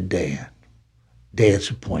looking at Dad. Dad's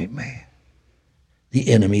a point man.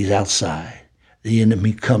 The enemy's outside. The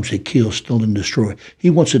enemy comes to kill, steal, and destroy. He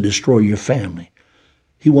wants to destroy your family.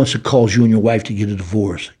 He wants to cause you and your wife to get a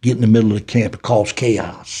divorce, get in the middle of the camp and cause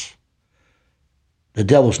chaos. The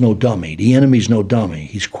devil's no dummy. The enemy's no dummy.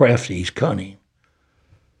 He's crafty. He's cunning.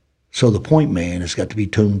 So the point man has got to be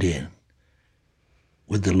tuned in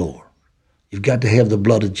with the Lord. You've got to have the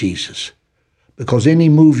blood of Jesus, because any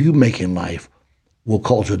move you make in life will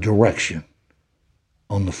cause a direction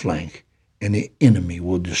on the flank, and the enemy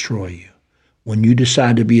will destroy you. When you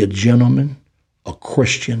decide to be a gentleman, a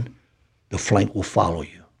Christian, the flank will follow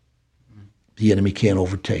you. The enemy can't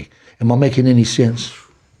overtake. Am I making any sense?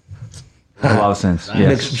 A lot of sense. Yes.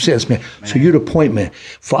 Makes some sense, man. So you're the point man.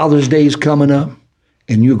 Father's Day is coming up,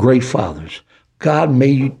 and you're great fathers. God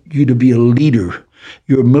made you to be a leader.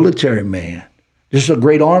 You're a military man. This is a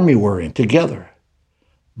great army we're in together.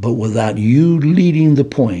 But without you leading the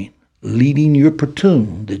point, leading your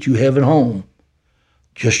platoon that you have at home,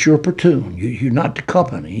 just your platoon. You're not the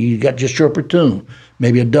company. You got just your platoon,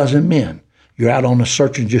 maybe a dozen men. You're out on a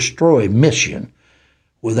search and destroy mission.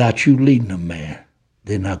 Without you leading them, man,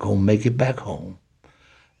 they're not going to make it back home.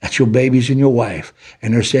 That's your babies and your wife.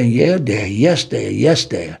 And they're saying, yeah, Dad, yes, Dad, yes,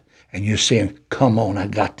 Dad. And you're saying, come on, I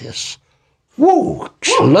got this. Woo,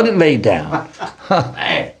 let it lay down.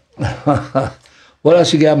 What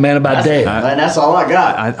else you got, man, about Dad? Man, that's all I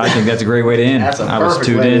got. I think that's a great way to end. That's a I was perfect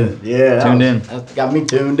tuned way in. to, yeah, tuned in. That got me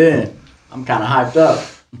tuned in. I'm kind of hyped up.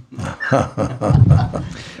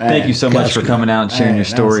 Thank you so much for coming out and sharing your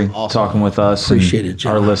story, awesome. Talking with us. Appreciate and it,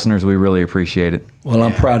 John. our listeners. We really appreciate it. Well,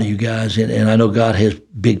 I'm proud of you guys, and I know God has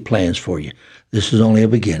big plans for you. This is only a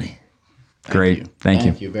beginning. Great. Thank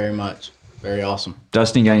you. Thank you very much. Very awesome.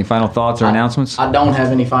 Dustin, got any final thoughts or announcements? I don't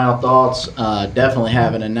have any final thoughts. Definitely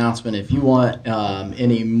have an announcement. If you want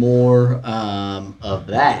any more of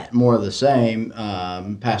that, more of the same,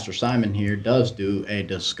 Pastor Simon here does do a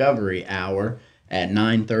discovery hour at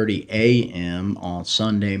 9:30 a.m. on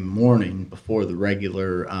Sunday morning before the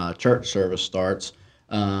regular church service starts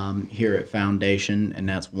here at Foundation, and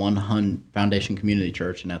that's 100 Foundation Community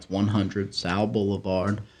Church, and that's 100 Sal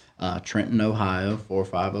Boulevard, Trenton, Ohio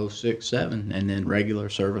 45067, and then regular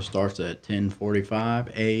service starts at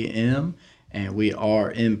 10:45 a.m. and we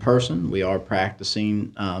are in person. We are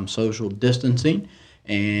practicing social distancing,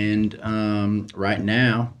 and right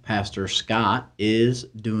now Pastor Scott is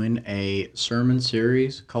doing a sermon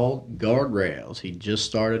series called Guardrails. He just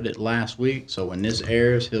started it last week, so when this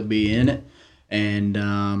airs, he'll be in it. And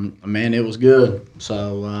man, it was good.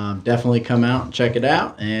 So definitely come out and check it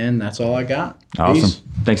out. And that's all I got. Awesome. Peace.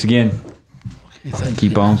 Thanks again. Okay,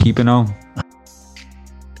 Keep on keeping on.